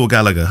the list. Paul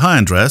Gallagher. Hi,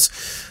 Andreas.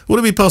 Would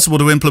it be possible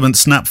to implement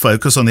snap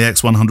focus on the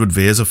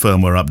X100V as a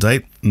firmware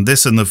update? And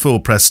this and the full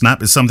press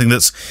snap is something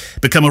that's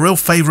become a real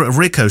favourite of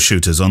Ricoh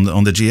shooters on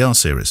the GR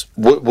series.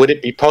 Would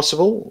it be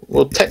possible?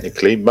 Well,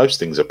 technically, most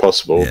things are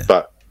possible,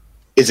 but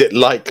is it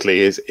likely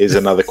is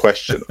another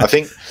question. I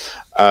think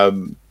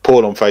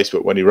Paul on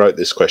Facebook, when he wrote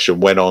this question,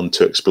 went on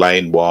to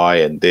explain why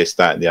and this,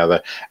 that, and the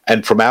other.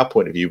 And from our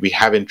point of view, we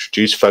have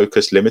introduced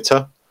focus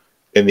limiter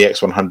in the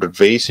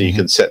X100V, so you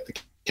can set the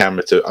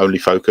camera to only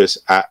focus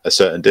at a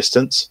certain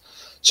distance.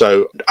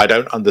 So I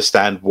don't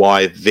understand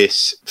why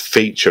this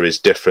feature is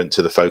different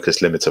to the focus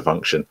limiter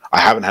function.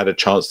 I haven't had a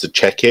chance to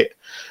check it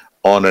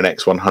on an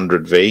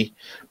X100V,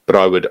 but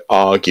I would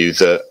argue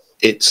that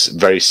it's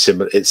very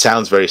similar. It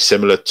sounds very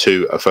similar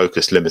to a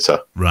focus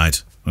limiter.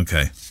 Right.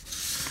 Okay.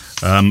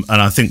 And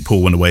I think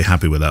Paul went away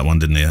happy with that one,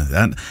 didn't he?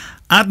 And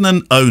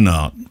Adnan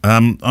Onart.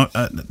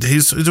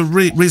 He's a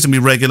reasonably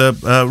regular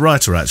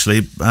writer,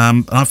 actually.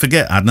 I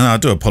forget, Adnan, I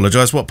do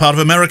apologise what part of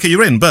America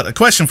you're in, but a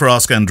question for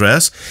Ask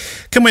Andreas.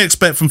 Can we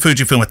expect from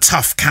Fujifilm a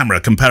tough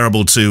camera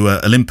comparable to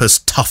Olympus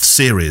Tough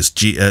Series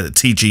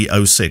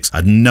TG06? I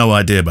had no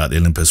idea about the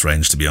Olympus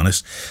range, to be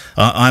honest.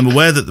 I'm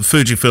aware that the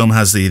Fujifilm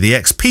has the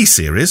XP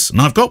series, and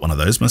I've got one of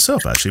those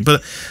myself, actually,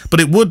 but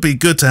it would be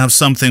good to have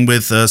something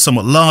with a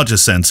somewhat larger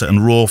sensor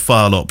and raw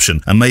file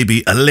option, and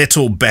maybe a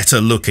little better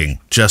looking.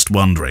 Just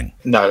wondering.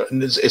 No,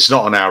 it's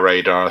not on our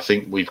radar. I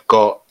think we've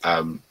got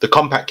the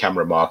compact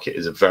camera market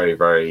is a very,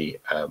 very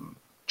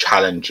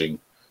challenging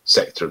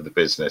sector of the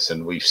business,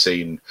 and we've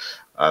seen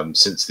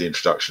since the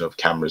introduction of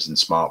cameras and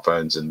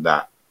smartphones and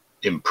that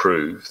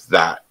improve,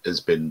 that has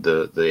been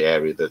the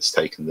area that's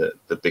taken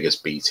the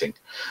biggest beating.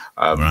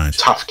 Right.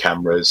 Tough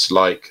cameras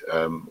like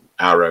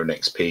our own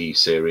XP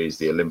series,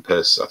 the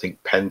Olympus, I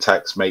think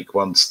Pentax make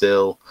one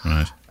still,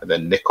 right, and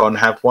then Nikon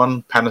have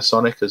one,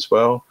 Panasonic as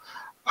well.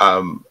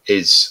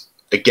 Is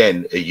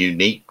again a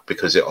unique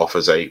because it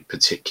offers a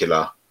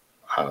particular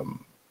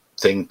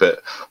thing,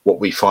 but what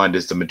we find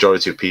is the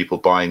majority of people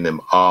buying them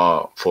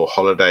are for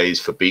holidays,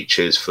 for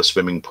beaches, for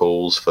swimming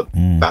pools, for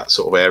that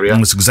sort of area.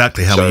 That's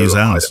exactly how we use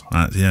ours.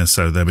 Yeah,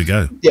 so there we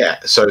go. Yeah,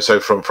 so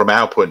from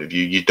our point of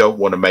view, you don't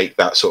want to make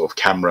that sort of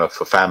camera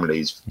for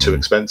families too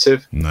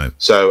expensive. No.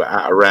 So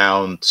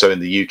in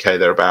the UK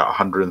they're about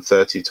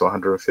 130 to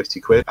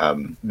 150 quid.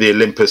 The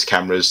Olympus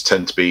cameras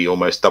tend to be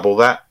almost double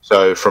that.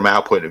 So from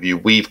our point of view,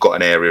 we've got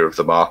an area of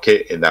the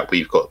market in that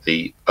we've got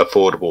the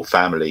affordable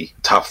family,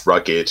 tough,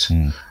 rugged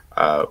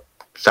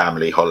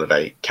family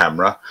holiday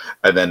camera,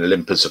 and then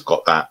Olympus have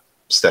got that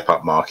step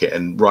up market.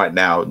 And right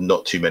now,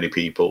 not too many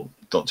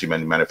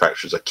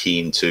manufacturers are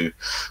keen to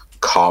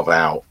carve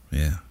out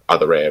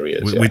other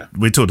areas.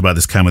 We talked about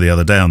this camera the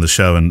other day on the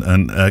show, and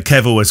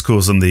Kev always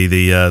calls them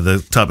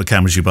the type of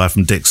cameras you buy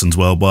from Dixon's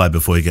Worldwide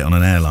before you get on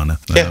an airliner.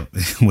 Yeah,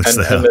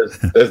 and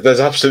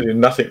there's absolutely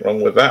nothing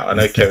wrong with that. I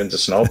know Kevin's a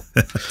snob,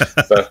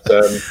 but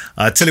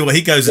I tell you what,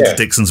 he goes into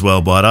Dixon's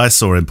Worldwide. I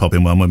saw him pop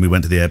in one when we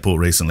went to the airport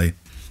recently.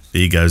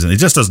 He goes, and he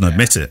just doesn't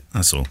admit it.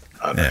 That's all.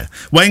 Yeah.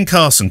 Wayne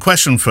Carson,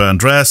 question for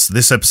Andreas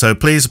this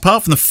episode, please.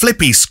 Apart from the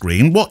flippy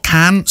screen, what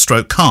can't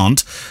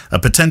a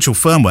potential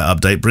firmware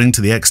update bring to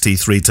the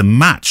XT3 to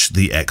match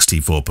the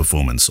XT4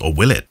 performance, or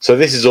will it? So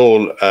this is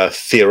all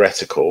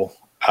theoretical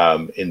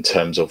in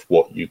terms of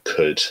what you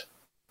could,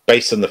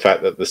 based on the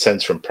fact that the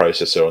sensor and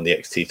processor on the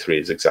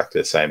XT3 is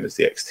exactly the same as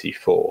the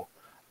XT4.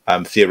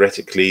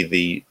 Theoretically,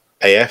 the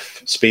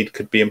AF speed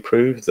could be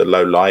improved. The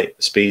low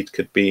light speed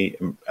could be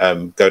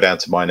go down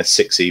to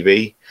 -6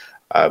 EV.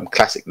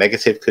 Classic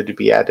negative could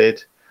be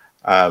added.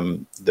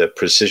 The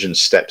precision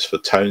steps for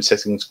tone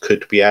settings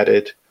could be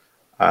added.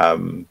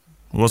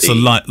 What's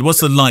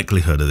the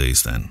likelihood of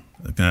these then?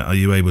 Are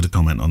you able to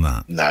comment on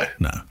that? No,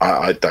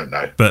 I don't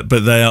know. But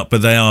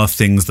they are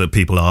things that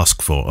people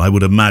ask for. I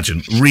would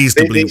imagine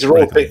reasonably. These are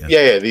all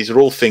these are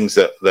all things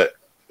that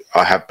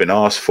I have been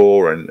asked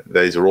for, and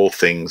these are all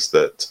things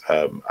that,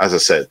 as I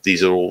said,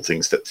 these are all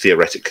things that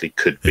theoretically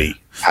could be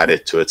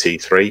added to a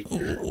T3.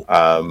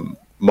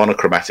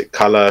 Monochromatic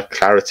color,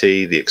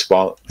 clarity, the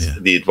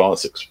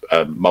advanced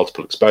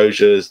multiple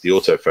exposures, the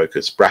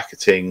autofocus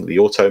bracketing, the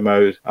auto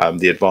mode,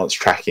 the advanced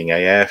tracking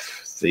AF,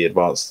 the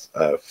advanced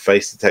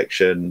face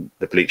detection,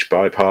 the bleach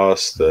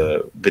bypass,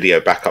 the video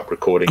backup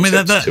recording. I mean,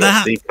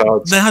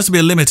 there has to be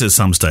a limit at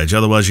some stage.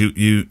 Otherwise,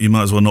 you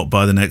might as well not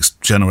buy the next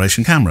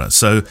generation camera.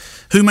 So,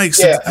 who makes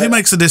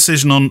the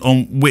decision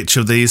on which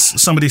of these?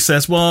 Somebody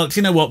says, "Well,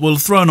 you know what? We'll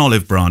throw an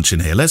olive branch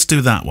in here. Let's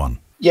do that one."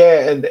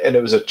 Yeah, and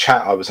it was a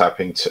chat I was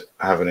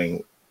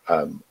having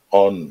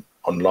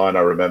online. I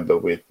remember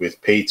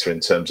with Peter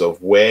in terms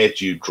of where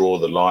do you draw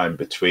the line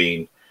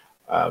between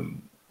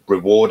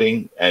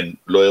rewarding and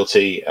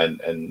loyalty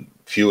and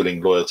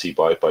fueling loyalty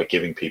by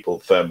giving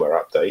people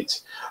firmware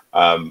updates.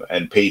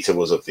 And Peter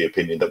was of the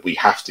opinion that we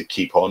have to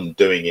keep on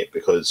doing it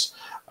because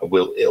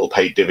it'll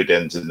pay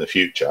dividends in the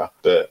future.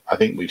 But I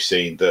think we've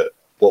seen that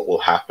what will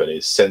happen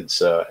is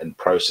sensor and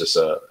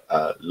processor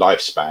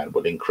lifespan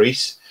will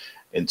increase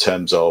in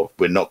terms of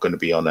we're not going to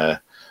be on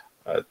a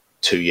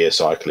 2-year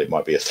cycle. It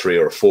might be a 3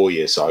 or a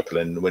 4-year cycle,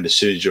 and as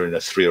soon as you're in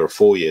a 3 or a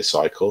 4-year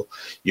cycle,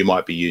 you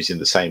might be using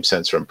the same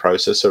sensor and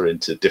processor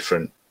into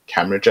different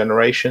camera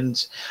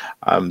generations.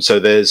 So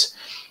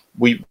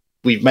we've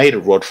made a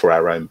rod for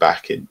our own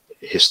back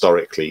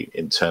historically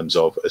in terms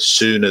of as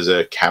soon as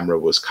a camera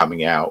was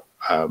coming out,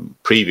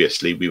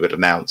 previously we would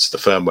announce the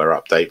firmware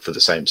update for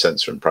the same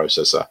sensor and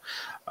processor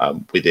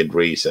within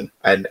reason.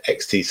 And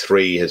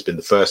XT3 has been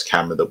the first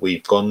camera that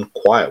we've gone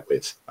quiet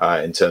with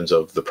in terms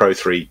of the Pro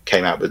 3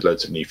 came out with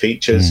loads of new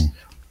features.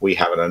 We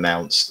haven't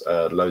announced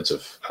loads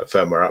of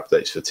firmware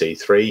updates for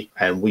T3,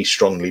 and we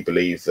strongly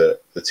believe that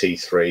the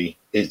T3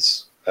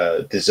 is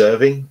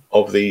deserving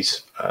of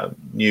these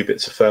new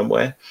bits of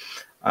firmware,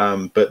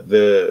 but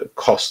the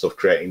cost of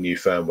creating new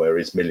firmware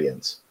is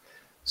millions.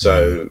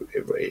 So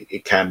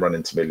it can run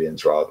into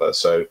millions rather.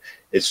 So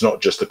it's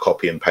not just a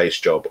copy and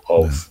paste job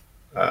of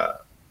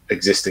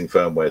existing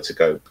firmware to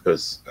go,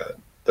 because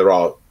there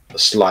are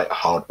slight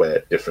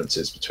hardware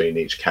differences between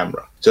each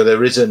camera. So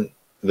there isn't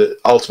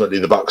ultimately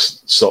the buck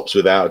stops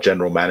with our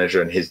general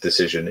manager, and his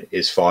decision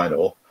is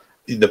final.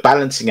 The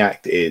balancing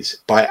act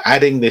is, by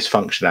adding this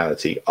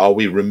functionality, are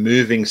we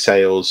removing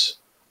sales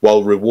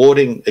while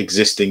rewarding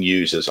existing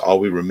users? Are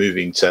we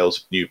removing sales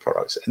of new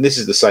products? And this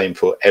is the same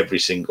for every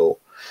single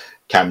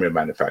camera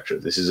manufacturer.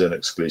 This isn't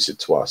exclusive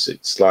to us.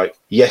 It's like,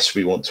 yes,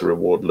 we want to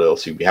reward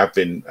loyalty. We have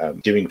been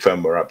giving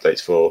firmware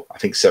updates for, I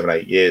think,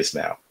 7-8 years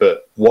now.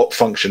 But what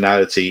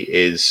functionality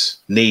is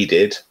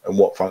needed and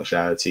what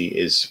functionality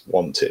is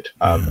wanted?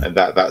 And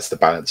that's the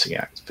balancing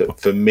act. But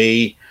for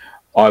me,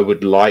 I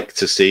would like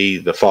to see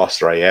the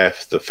faster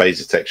AF, the phase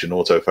detection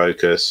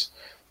autofocus,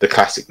 the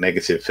classic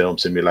negative film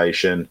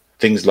simulation,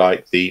 things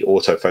like the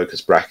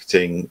autofocus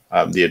bracketing,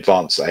 the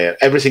advanced AF,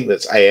 everything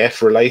that's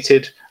AF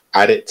related,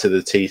 add it to the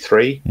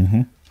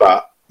T3.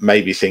 But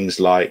maybe things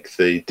like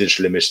the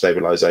digital image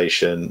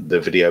stabilization,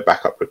 the video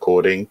backup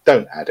recording,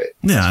 don't add it.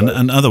 Yeah,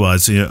 and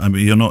otherwise, I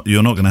mean, you're not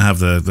going to have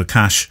the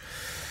cash,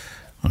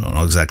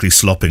 not exactly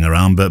slopping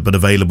around, but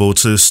available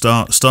to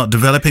start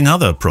developing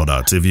other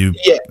products if you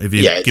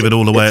give it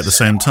all away at the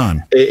same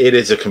time. It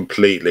is a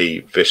completely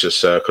vicious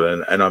circle,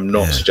 and I'm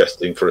not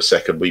suggesting for a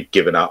second we've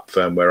given up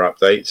firmware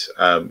updates.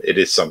 It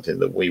is something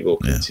that we will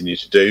continue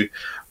to do.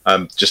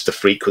 Just the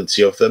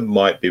frequency of them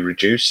might be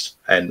reduced,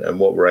 and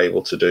what we're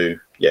able to do.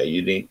 Yeah,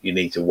 you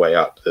need to weigh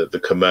up the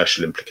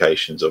commercial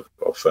implications of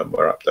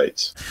firmware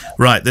updates.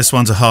 Right, this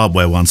one's a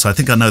hardware one, so I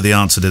think I know the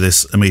answer to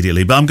this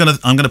immediately, but I'm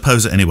gonna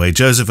pose it anyway.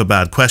 Joseph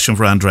Abad, question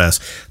for Andreas.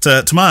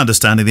 To my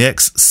understanding, the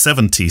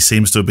X70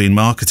 seems to have been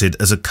marketed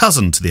as a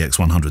cousin to the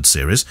X100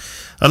 series.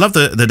 I love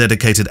the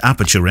dedicated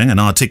aperture ring and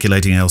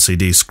articulating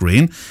LCD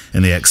screen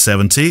in the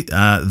X70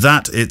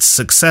 that its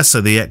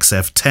successor, the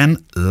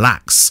XF10,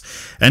 lacks.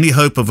 Any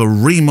hope of a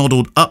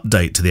remodeled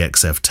update to the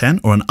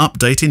XF10 or an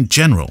update in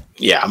general?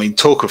 Yeah, I mean,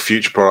 talk of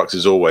future products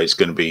is always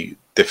going to be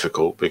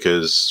difficult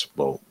because,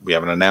 well, we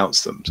haven't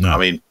announced them. No. I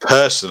mean,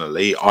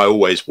 personally, I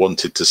always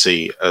wanted to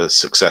see a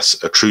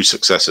true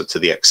successor to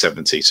the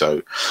X70,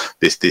 so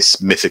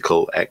this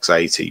mythical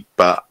X80.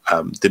 But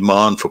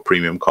demand for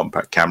premium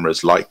compact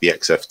cameras like the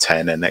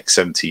XF10 and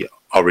X70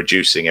 are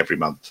reducing every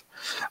month.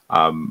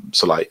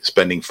 So, like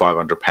spending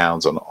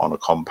 £500 on a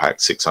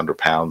compact,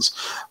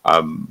 £600.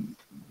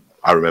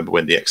 I remember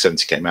when the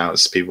X70 came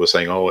out, people were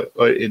saying, "Oh,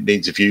 it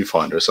needs a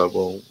viewfinder." So,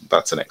 well,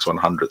 that's an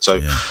X100.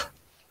 So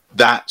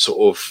that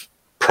sort of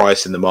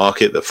price in the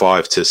market, the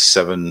 £500 to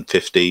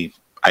 £750,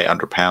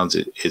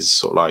 £800, is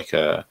sort of like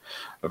a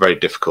very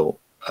difficult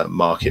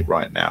market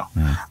right now.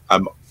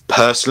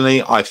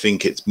 Personally, I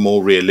think it's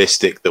more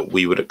realistic that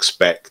we would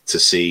expect to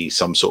see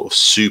some sort of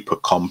super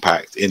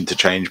compact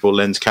interchangeable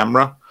lens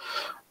camera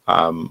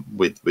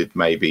with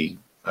maybe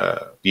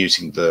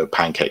using the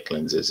pancake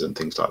lenses and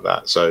things like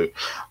that. So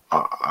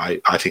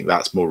I think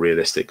that's more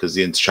realistic because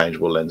the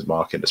interchangeable lens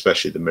market,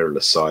 especially the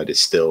mirrorless side, is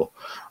still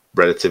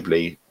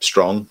relatively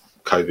strong,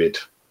 COVID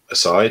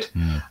aside.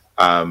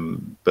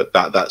 But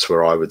that's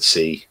where I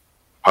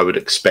would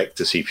expect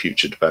to see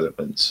future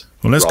developments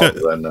rather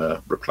than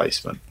a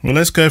replacement. Well,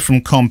 let's go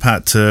from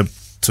compact to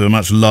a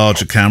much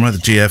larger camera, the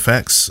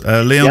GFX.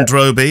 Leon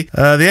Droby.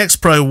 The X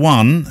Pro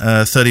 1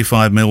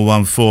 35mm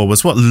 1.4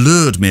 was what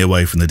lured me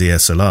away from the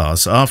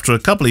DSLRs. After a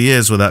couple of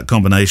years with that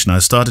combination, I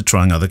started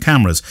trying other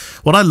cameras.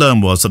 What I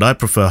learned was that I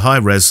prefer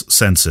high-res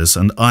sensors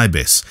and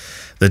IBIS.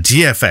 The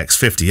GFX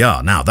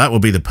 50R, now that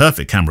would be the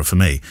perfect camera for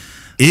me,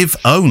 if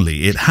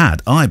only it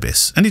had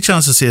IBIS. Any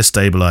chance to see a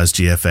stabilised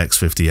GFX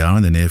 50R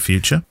in the near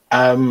future?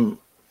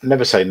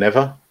 Never say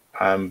never,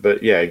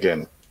 but yeah,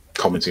 again,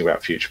 commenting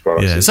about future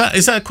products. Yeah,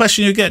 is that a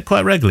question you get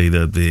quite regularly,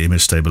 the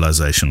image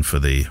stabilisation for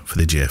the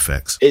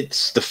GFX?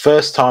 It's the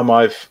first time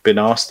I've been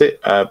asked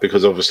it,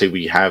 because obviously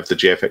we have the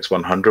GFX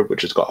 100,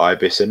 which has got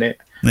IBIS in it.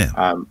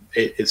 Yeah.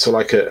 It's sort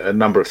of like a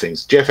number of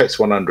things. GFX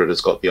 100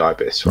 has got the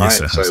IBIS,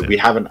 right? Yes,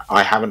 so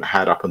I haven't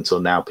had up until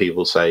now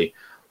people say,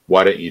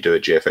 why don't you do a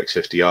GFX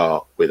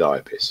 50R with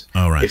IBIS?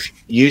 Oh, right. If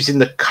using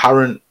the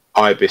current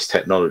IBIS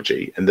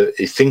technology and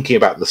thinking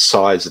about the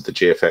size of the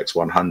GFX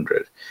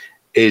 100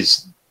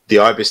 is the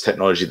IBIS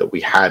technology that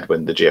we had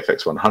when the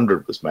GFX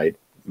 100 was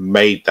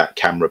made that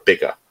camera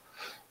bigger.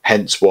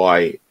 Hence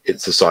why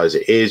it's the size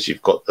it is.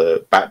 You've got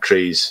the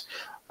batteries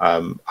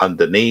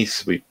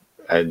underneath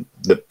and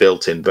the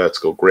built-in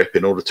vertical grip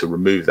in order to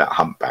remove that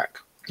humpback.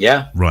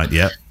 Yeah? Right,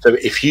 yeah. So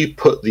if you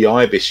put the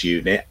IBIS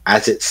unit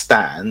as it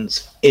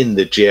stands in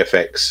the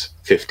GFX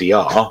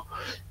 50R,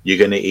 you're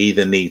going to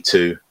either need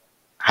to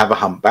have a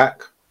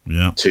humpback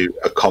to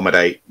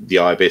accommodate the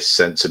IBIS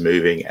sensor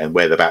moving and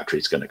where the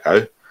battery's going to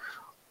go,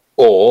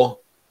 or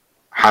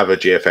have a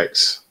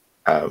GFX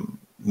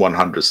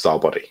 100 style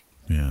body.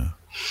 Yeah.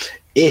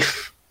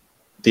 If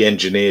the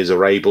engineers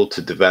are able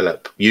to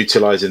develop,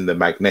 utilizing the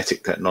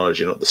magnetic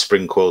technology, not the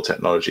spring coil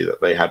technology that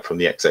they had from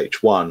the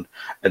XH1,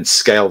 and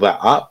scale that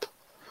up,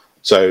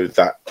 so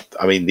that,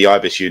 I mean, the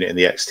IBIS unit in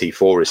the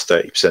XT4 is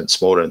 30%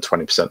 smaller and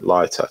 20%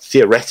 lighter.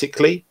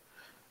 Theoretically,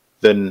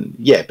 then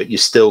yeah, but you're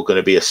still going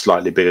to be a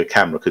slightly bigger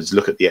camera, because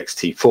look at the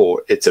X-T4,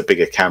 it's a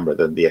bigger camera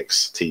than the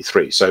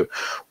X-T3. So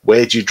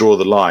where do you draw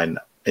the line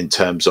in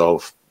terms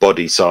of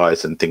body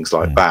size and things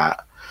like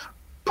that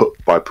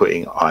by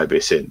putting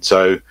IBIS in?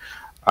 So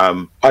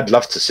I'd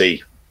love to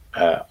see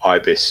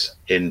IBIS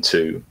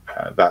into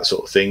that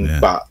sort of thing,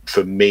 but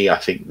for me, I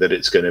think that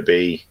it's going to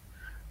be,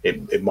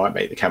 it might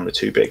make the camera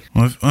too big.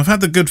 Well, I've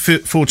had the good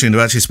fortune to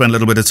actually spend a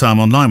little bit of time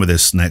online with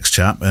this next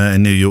chap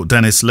in New York,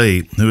 Dennis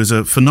Lee, who is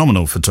a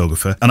phenomenal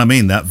photographer. And I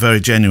mean that very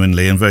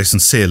genuinely and very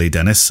sincerely,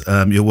 Dennis.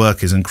 Your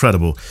work is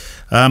incredible.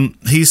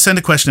 He sent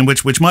a question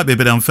which might be a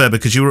bit unfair,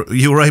 because you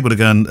were able to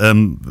go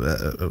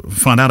and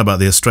find out about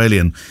the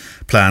Australian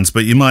plans,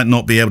 but you might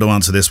not be able to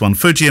answer this one.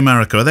 Fuji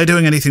America, are they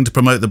doing anything to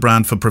promote the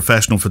brand for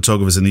professional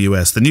photographers in the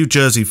US? The New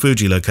Jersey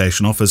Fuji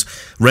location offers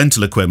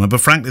rental equipment, but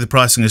frankly the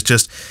pricing is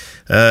just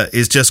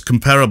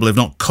comparable, if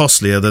not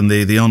costlier, than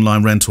the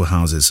online rental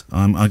houses.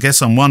 I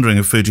guess I'm wondering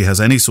if Fuji has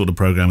any sort of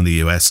program in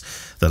the US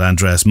that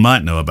Andreas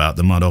might know about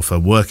that might offer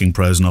working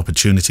pros an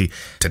opportunity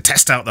to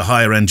test out the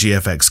higher-end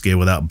GFX gear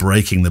without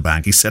breaking the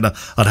bank. He said,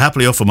 I'd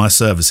happily offer my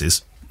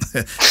services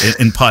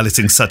in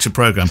piloting such a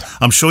program.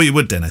 I'm sure you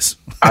would, Dennis.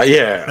 I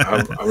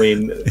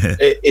mean,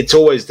 it's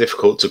always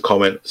difficult to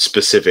comment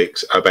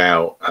specifics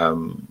about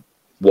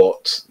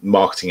what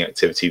marketing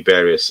activity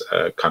various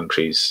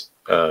countries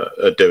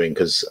are doing,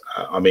 because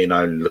I mean,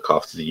 I only look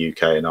after the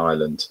UK and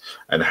Ireland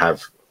and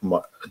have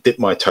dip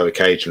my toe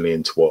occasionally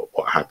into what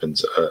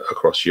happens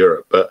across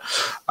Europe. But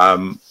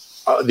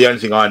the only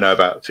thing I know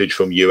about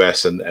Fujifilm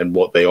US and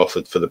what they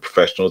offered for the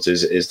professionals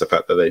is the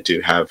fact that they do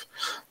have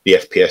the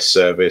FPS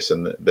service,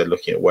 and they're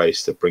looking at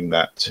ways to bring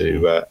that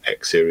to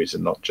X series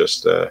and not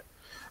just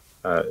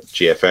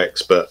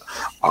GFX. But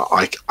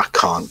I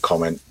can't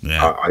comment.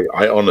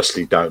 I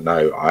honestly don't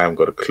know. I haven't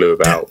got a clue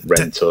about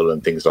rental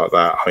and things like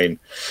that. I mean,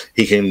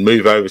 he can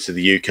move over to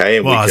the UK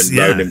and we can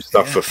loan him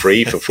stuff for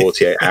free for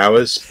 48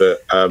 hours.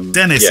 But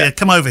Dennis,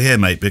 come over here,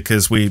 mate,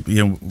 because we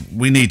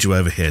need you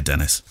over here,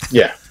 Dennis.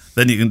 Yeah.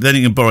 Then you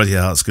can borrow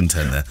your heart's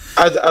content there.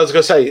 I was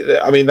going to say,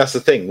 I mean, that's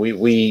the thing.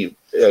 We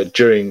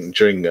during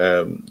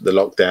the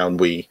lockdown,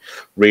 we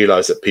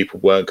realised that people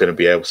weren't going to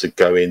be able to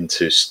go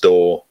into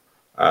store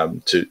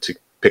to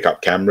pick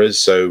up cameras.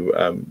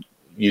 So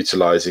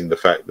utilising the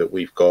fact that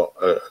we've got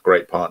a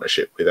great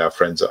partnership with our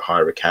friends at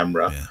Hire a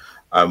Camera,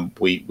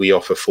 we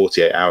offer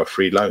 48-hour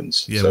free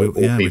loans.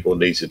 All people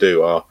need to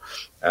do are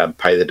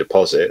pay the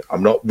deposit.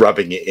 I'm not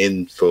rubbing it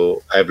in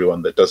for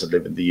everyone that doesn't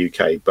live in the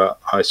UK, but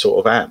I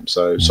sort of am.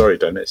 So sorry,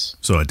 Dennis.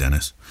 Sorry,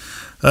 Dennis.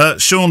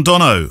 Sean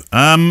Dono,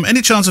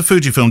 any chance of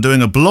Fujifilm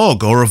doing a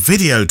blog or a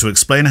video to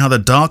explain how the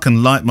dark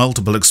and light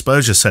multiple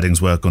exposure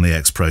settings work on the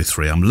X Pro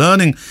 3? I'm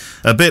learning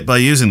a bit by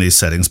using these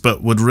settings,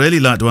 but would really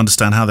like to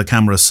understand how the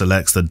camera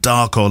selects the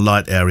dark or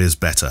light areas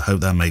better.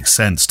 Hope that makes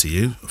sense to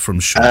you, from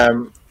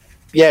Sean.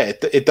 Yeah,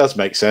 it does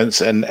make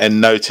sense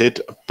and noted,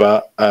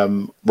 but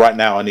right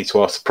now I need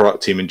to ask the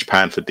product team in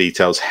Japan for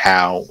details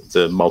how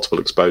the multiple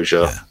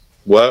exposure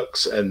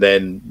works, and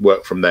then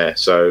work from there.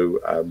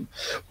 So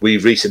we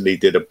recently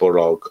did a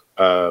blog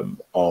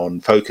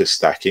on focus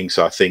stacking,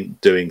 so I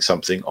think doing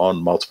something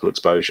on multiple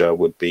exposure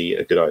would be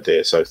a good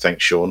idea. So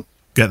thanks, Sean.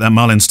 Get that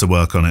Mullins to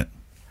work on it.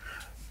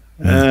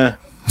 Yeah.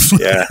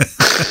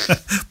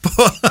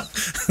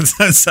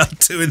 Don't sound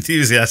too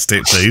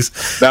enthusiastic, please.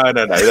 No.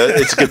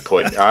 It's a good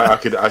point. I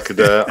could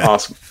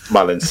ask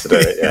Mullins to do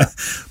it. Yeah.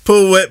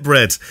 Paul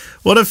Whitbread,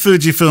 what are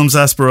Fujifilm's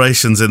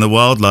aspirations in the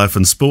wildlife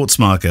and sports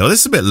market? Oh,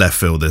 this is a bit left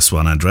field, this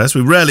one, Andreas.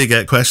 We rarely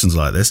get questions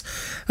like this.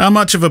 How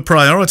much of a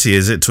priority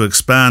is it to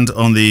expand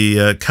on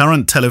the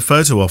current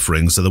telephoto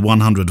offerings of the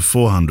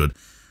 100-400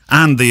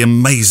 and the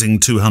amazing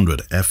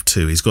 200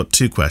 f2? He's got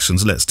two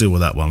questions. Let's deal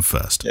with that one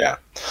first. Yeah.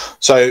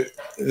 So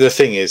the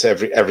thing is,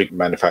 every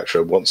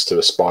manufacturer wants to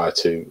aspire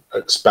to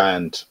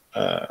expand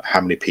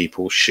how many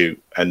people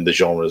shoot and the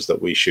genres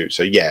that we shoot.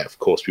 So yeah, of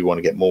course, we want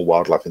to get more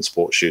wildlife and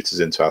sports shooters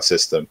into our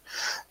system.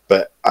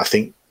 But I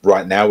think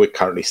right now we're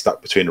currently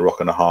stuck between a rock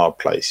and a hard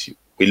place.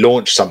 We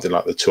launched something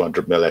like the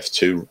 200mm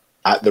f2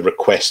 at the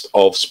request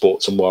of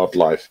sports and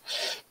wildlife,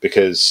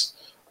 because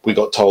we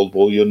got told,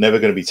 well, you're never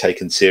going to be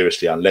taken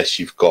seriously unless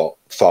you've got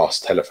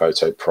fast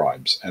telephoto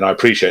primes. And I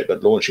appreciate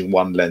that launching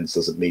one lens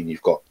doesn't mean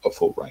you've got a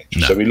full range.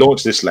 No. So we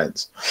launched this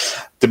lens.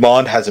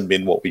 Demand hasn't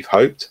been what we've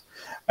hoped.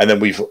 And then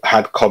we've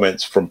had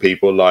comments from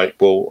people like,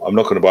 well, I'm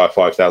not going to buy a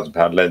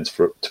 £5,000 lens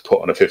to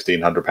put on a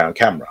 £1,500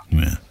 camera.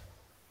 Yeah.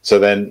 So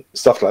then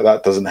stuff like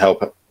that doesn't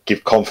help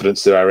give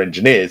confidence to our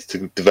engineers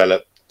to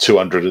develop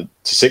 200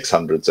 to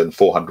 600s and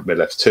 400mm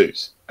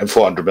f2s and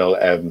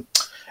 400mm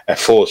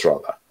f4s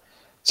rather.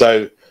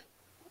 So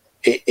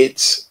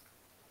it's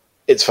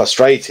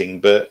frustrating,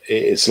 but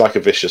it's like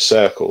a vicious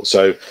circle.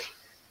 So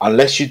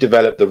unless you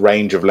develop the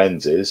range of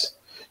lenses,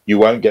 you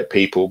won't get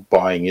people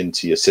buying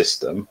into your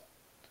system,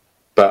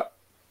 but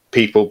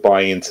people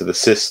buying into the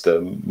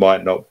system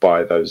might not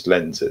buy those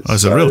lenses. Oh,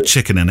 it's a real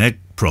chicken and egg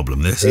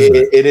problem, this, isn't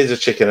it? It is a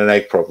chicken and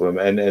egg problem.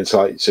 And it's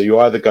like, so you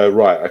either go,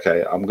 right,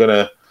 okay, I'm going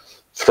to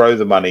throw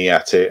the money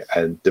at it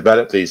and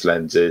develop these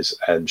lenses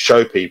and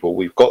show people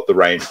we've got the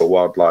range for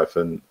wildlife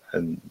and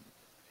and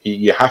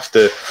you have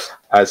to,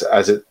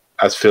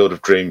 as Field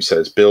of Dreams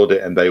says, build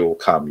it and they will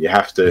come. You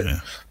have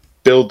to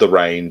build the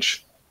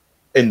range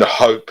in the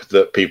hope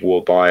that people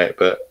will buy it.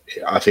 But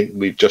I think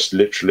we've just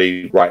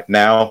literally right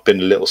now been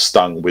a little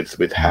stung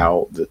with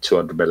how the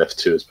 200mm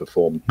f2 has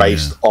performed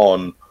based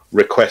on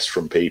requests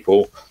from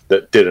people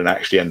that didn't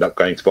actually end up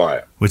going to buy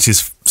it. Which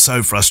is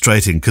so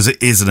frustrating because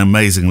it is an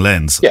amazing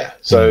lens. Yeah,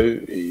 so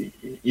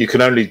you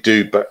can only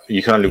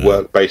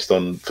work based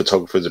on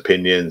photographers'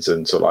 opinions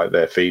and sort of like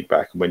their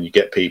feedback. And when you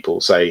get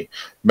people say,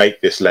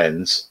 make this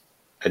lens,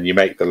 and you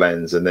make the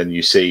lens, and then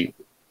you see,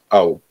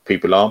 oh,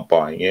 people aren't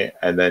buying it,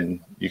 and then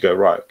you go,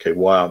 right, okay,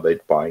 why aren't they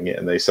buying it?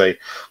 And they say,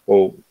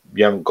 well,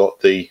 you haven't got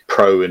the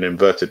pro in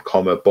inverted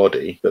comma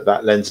body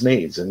that lens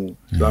needs. And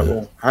like,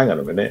 well, hang on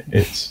a minute.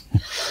 It's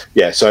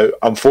so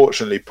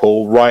unfortunately,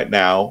 Paul, right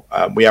now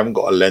we haven't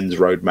got a lens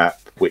roadmap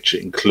which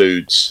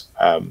includes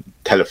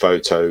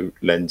telephoto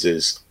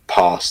lenses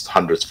past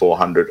 100s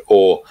 400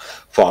 or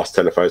fast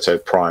telephoto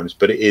primes,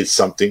 but it is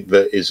something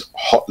that is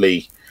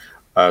hotly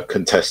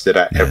contested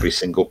at every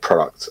single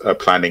product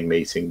planning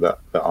meeting that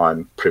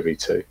I'm privy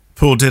to.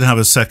 Paul did have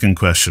a second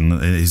question.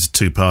 It's a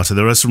two-parter.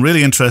 There are some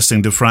really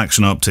interesting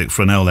diffraction optic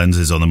Fresnel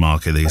lenses on the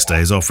market these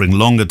days, offering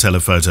longer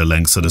telephoto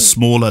lengths that are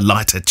smaller,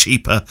 lighter,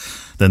 cheaper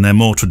than their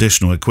more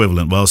traditional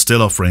equivalent, while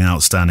still offering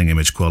outstanding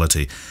image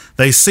quality.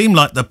 They seem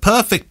like the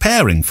perfect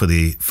pairing for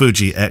the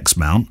Fuji X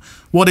mount.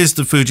 What is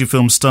the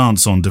Fujifilm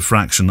stance on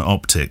diffraction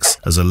optics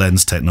as a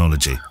lens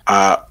technology?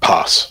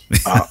 Pass.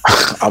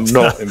 I'm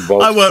not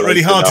involved. I worked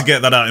really hard to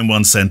get that out in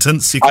one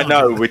sentence. I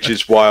know, which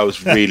is why I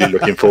was really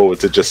looking forward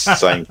to just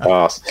saying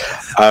pass.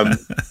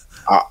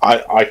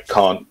 I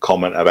can't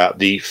comment about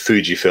the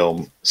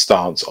Fujifilm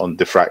stance on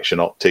diffraction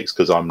optics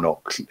because I'm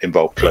not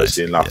involved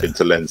closely enough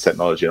into lens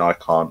technology, and I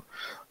can't.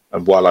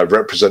 And while I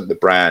represent the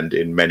brand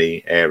in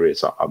many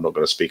areas, I'm not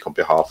going to speak on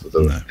behalf of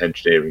the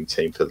engineering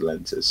team for the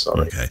lenses.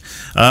 Sorry. Okay.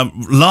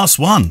 Last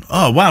one.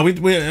 Oh, wow.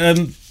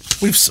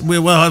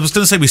 Well, I was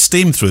going to say we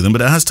steamed through them,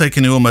 but it has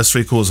taken you almost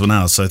 3/4 of an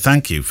hour, so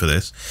thank you for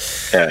this.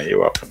 Yeah,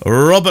 you're welcome.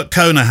 Robert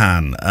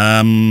Conahan,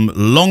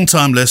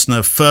 long-time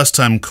listener,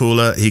 first-time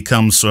caller. He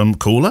comes from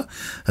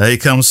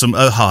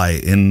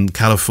Ojai in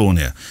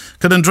California.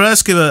 Could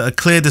Andreas give a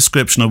clear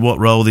description of what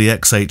role the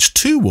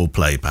XH2 will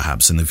play,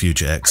 perhaps, in the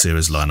future X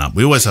series lineup?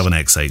 We always have an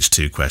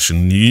XH2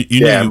 question. You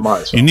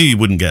knew you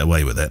wouldn't get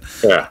away with it.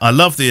 Yeah. I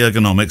love the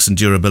ergonomics and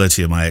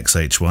durability of my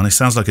XH1. It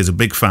sounds like he's a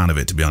big fan of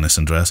it, to be honest,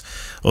 Andreas.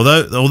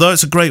 Although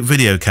it's a great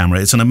video camera,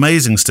 it's an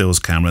amazing stills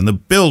camera, and the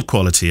build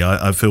quality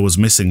I feel was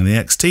missing in the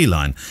XT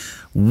line.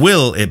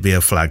 Will it be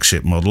a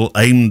flagship model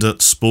aimed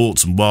at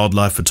sports and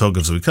wildlife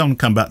photographers? We can't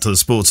come back to the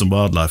sports and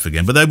wildlife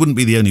again, but they wouldn't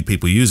be the only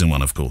people using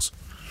one, of course.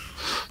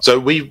 So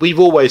we've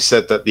always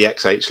said that the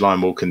XH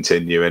line will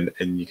continue,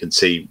 and you can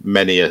see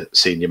many a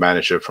senior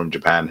manager from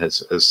Japan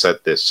has said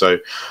this. So,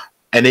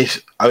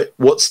 and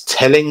what's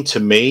telling to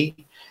me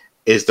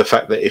is the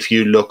fact that if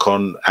you look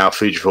on our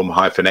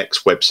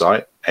Fujifilm-X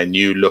website and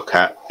you look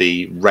at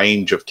the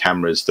range of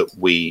cameras that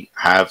we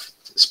have,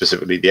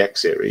 specifically the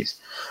X series,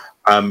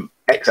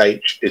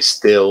 XH is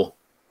still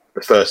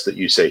the first that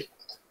you see.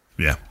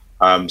 Yeah.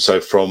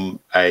 So from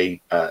a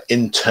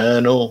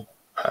internal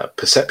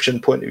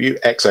perception point of view,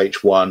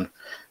 XH1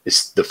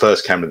 is the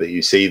first camera that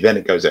you see, then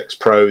it goes X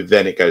Pro,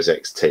 then it goes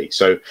XT.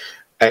 So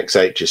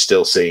XH is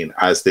still seen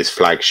as this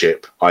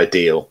flagship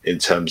ideal in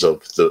terms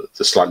of the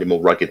slightly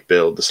more rugged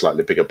build, the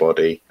slightly bigger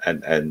body,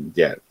 and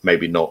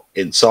maybe not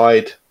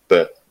inside,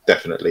 but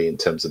definitely in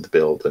terms of the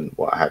build and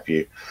what have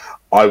you.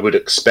 I would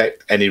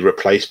expect any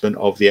replacement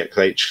of the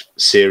XH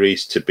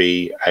series to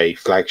be a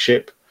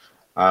flagship.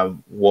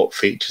 What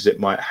features it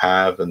might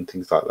have and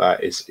things like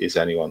that is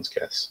anyone's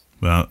guess.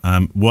 Well,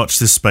 watch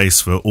this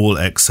space for all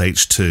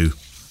XH2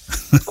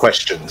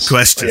 questions,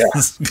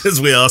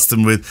 because we asked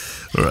them with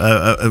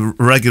a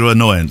regular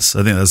annoyance.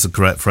 I think that's the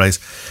correct phrase.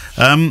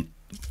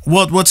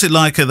 What's it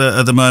like at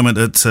the moment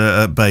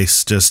at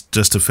base? Just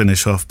to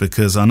finish off,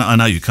 because I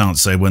know you can't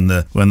say when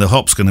the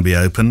hop's going to be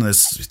open.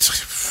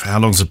 How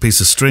long's a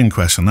piece of string?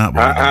 Question that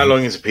one. How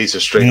long is a piece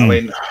of string? I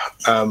mean,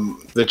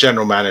 the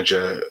general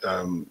manager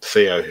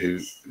Theo,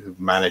 who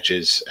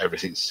manages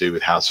everything to do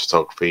with house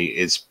photography,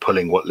 is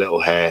pulling what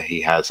little hair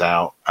he has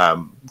out,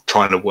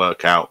 trying to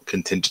work out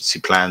contingency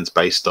plans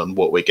based on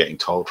what we're getting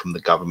told from the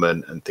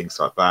government and things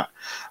like that.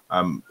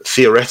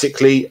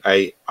 Theoretically,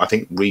 I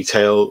think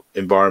retail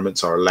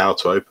environments are allowed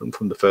to open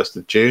from the 1st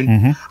of June.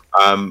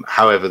 Mm-hmm.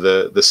 However,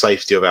 the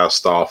safety of our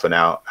staff and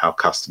our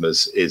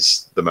customers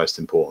is the most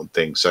important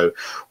thing. So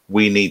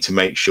we need to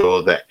make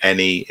sure that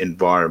any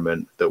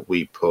environment that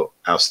we put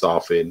our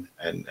staff in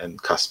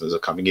and customers are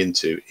coming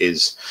into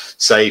is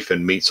safe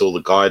and meets all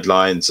the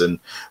guidelines. And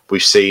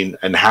we've seen,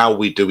 and how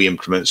we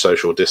implement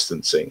social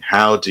distancing?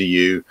 How do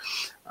you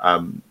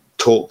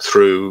talk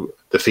through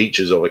the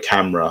features of a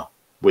camera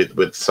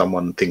with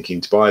someone thinking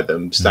to buy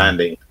them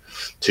standing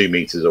 2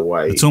 meters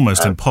away? It's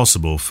almost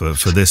impossible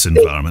for this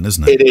environment,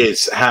 isn't it? It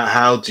is.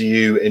 How do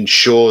you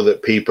ensure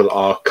that people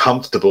are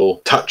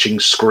comfortable touching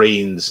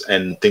screens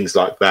and things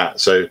like that?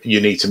 So you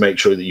need to make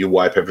sure that you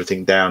wipe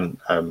everything down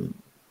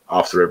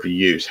after every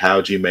use?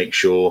 How do you make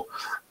sure?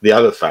 The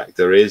other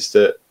factor is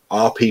that,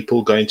 are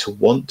people going to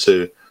want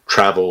to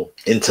travel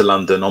into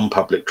London on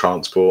public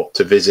transport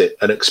to visit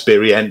an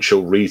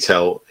experiential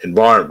retail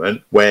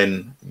environment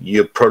when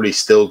you're probably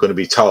still going to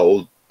be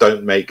told,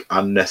 don't make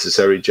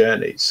unnecessary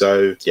journeys?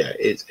 So yeah,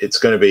 it's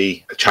going to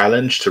be a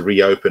challenge to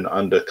reopen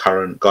under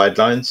current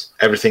guidelines.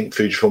 Everything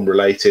Fujifilm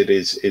related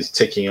is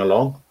ticking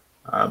along.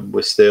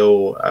 We're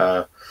still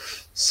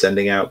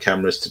sending out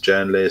cameras to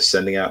journalists,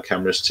 sending out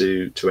cameras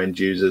to end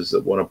users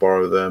that want to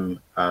borrow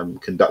them,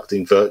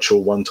 conducting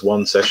virtual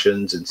one-to-one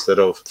sessions instead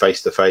of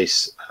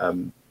face-to-face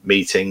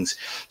meetings.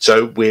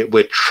 So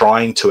we're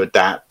trying to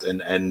adapt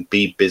and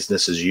be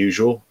business as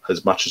usual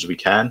as much as we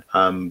can.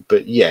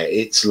 But yeah,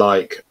 it's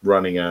like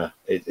running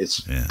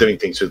doing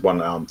things with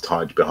one arm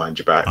tied behind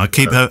your back. I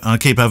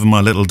keep having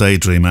my little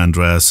daydream,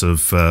 Andreas,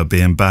 of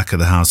being back at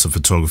the House of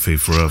Photography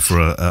for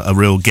a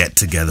real get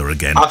together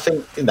again. I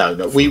think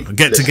we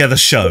get together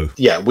show.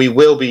 Yeah, we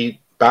will be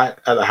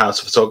back at the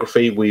House of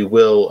Photography. We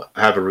will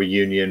have a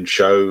reunion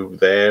show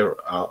there.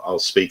 I'll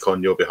speak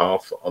on your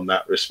behalf on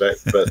that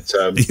respect. But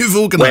you've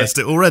organised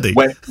it already.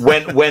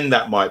 When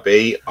that might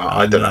be,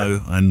 I don't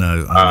know. I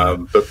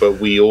know. But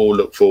we all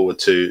look forward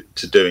to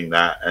doing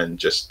that and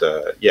just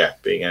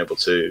being able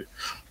to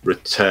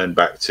return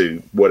back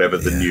to whatever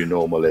the new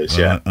normal is.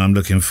 I'm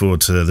looking forward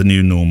to the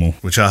new normal,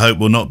 which I hope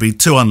will not be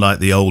too unlike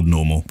the old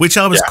normal, which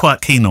I was quite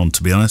keen on,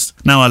 to be honest.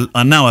 Now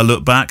I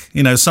look back,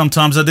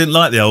 sometimes I didn't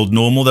like the old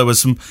normal. There was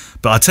some,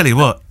 but I tell you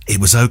what, it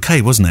was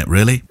okay, wasn't it,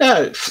 really?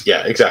 Yeah,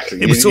 exactly.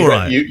 It was all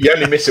right. You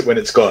only miss it when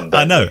it's gone.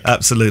 I know,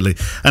 absolutely.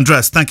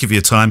 Andreas, thank you for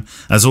your time.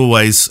 As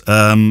always,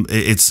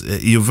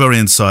 you're very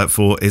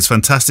insightful. It's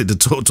fantastic to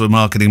talk to a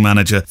marketing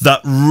manager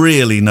that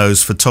really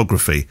knows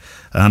photography.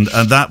 And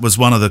that was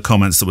one of the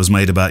comments that was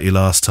made about you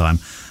last time.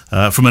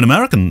 From an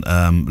American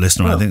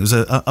listener, I think it was.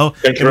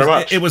 Thank you very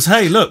much. It was,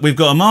 hey, look, we've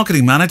got a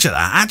marketing manager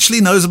that actually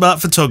knows about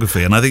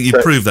photography, and I think you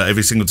prove that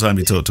every single time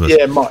you talk to us.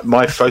 Yeah,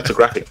 my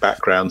photographic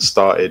background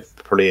started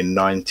probably in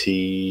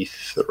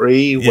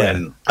 '93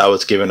 when I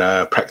was given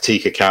a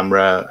Praktika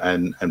camera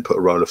and put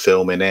a roll of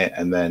film in it,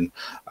 and then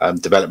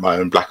developed my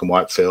own black and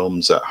white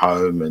films at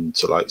home, and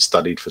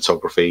studied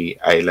photography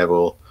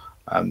A-level,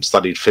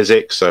 studied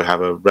physics, so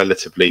have a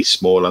relatively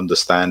small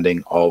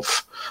understanding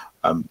of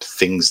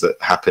things that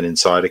happen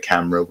inside a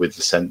camera with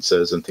the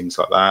sensors and things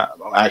like that.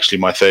 Actually,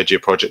 my third year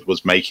project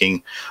was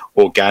making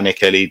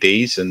organic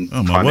LEDs and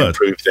trying to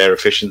improve their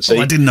efficiency.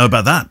 I didn't know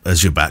about that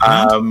as your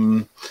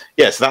background.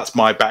 So that's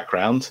my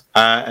background.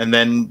 And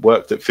then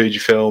worked at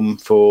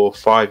Fujifilm for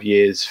 5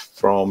 years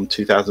from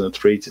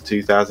 2003 to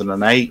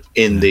 2008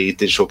 in the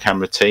digital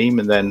camera team,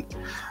 and then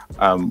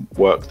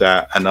worked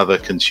at another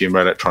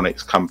consumer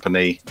electronics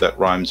company that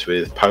rhymes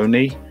with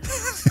pony,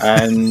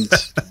 and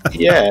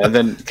and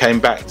then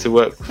came back to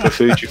work for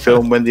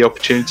Fujifilm when the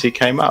opportunity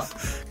came up.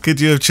 Could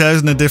you have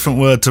chosen a different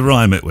word to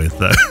rhyme it with,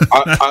 though?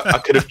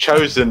 I could have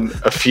chosen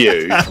a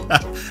few,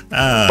 but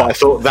I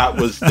thought that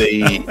was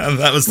the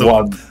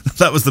one.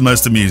 That was the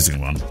most amusing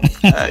one.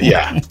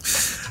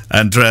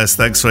 Andreas,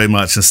 thanks very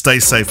much, and stay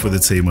safe with the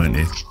team, won't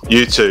you?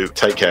 You too.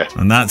 Take care.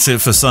 And that's it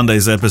for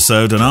Sunday's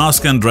episode, and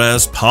Ask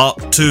Andreas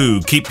Part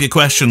 2. Keep your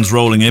questions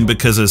rolling in,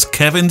 because as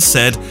Kevin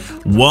said,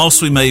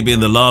 whilst we may be in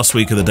the last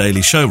week of the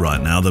Daily Show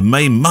right now, the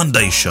main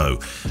Monday show,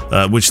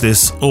 which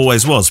this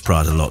always was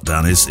prior to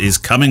lockdown, is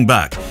coming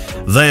back.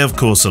 They, of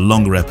course, are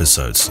longer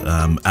episodes,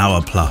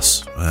 hour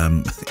plus,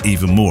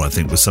 even more, I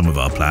think, with some of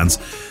our plans.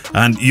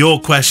 And your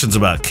questions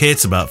about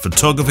kit, about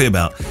photography,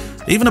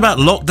 even about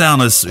lockdown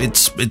as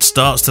it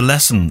starts to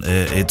lessen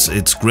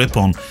its grip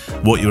on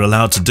what you're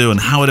allowed to do and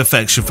how it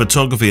affects your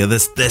photography,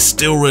 they're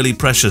still really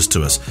precious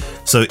to us.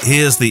 So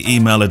here's the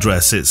email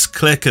address. It's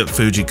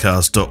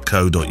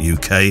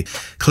click@fujicast.co.uk.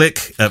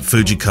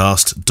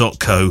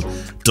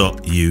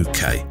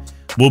 click@fujicast.co.uk.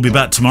 We'll be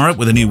back tomorrow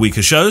with a new week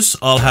of shows.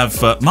 I'll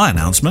have my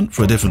announcement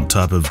for a different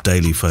type of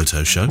daily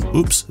photo show.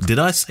 Oops, did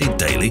I say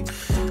daily?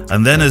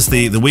 And then as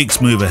the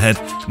weeks move ahead,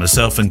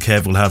 myself and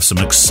Kev will have some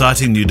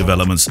exciting new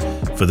developments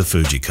for the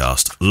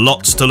FujiCast.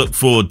 Lots to look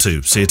forward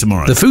to. See you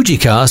tomorrow. The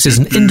FujiCast is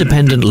an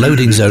independent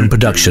Loading Zone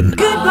production.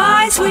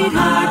 Goodbye,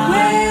 sweetheart.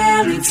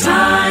 Well, it's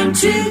time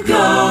to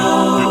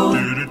go.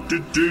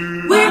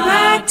 We're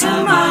back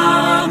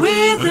tomorrow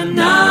with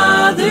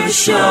another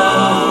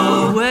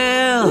show.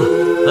 Well,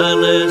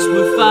 unless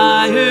we're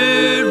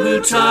fired,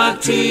 we'll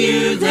talk to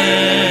you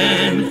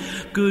then.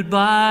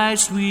 Goodbye,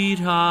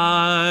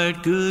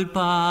 sweetheart.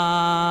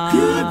 Goodbye.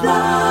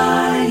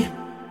 Goodbye.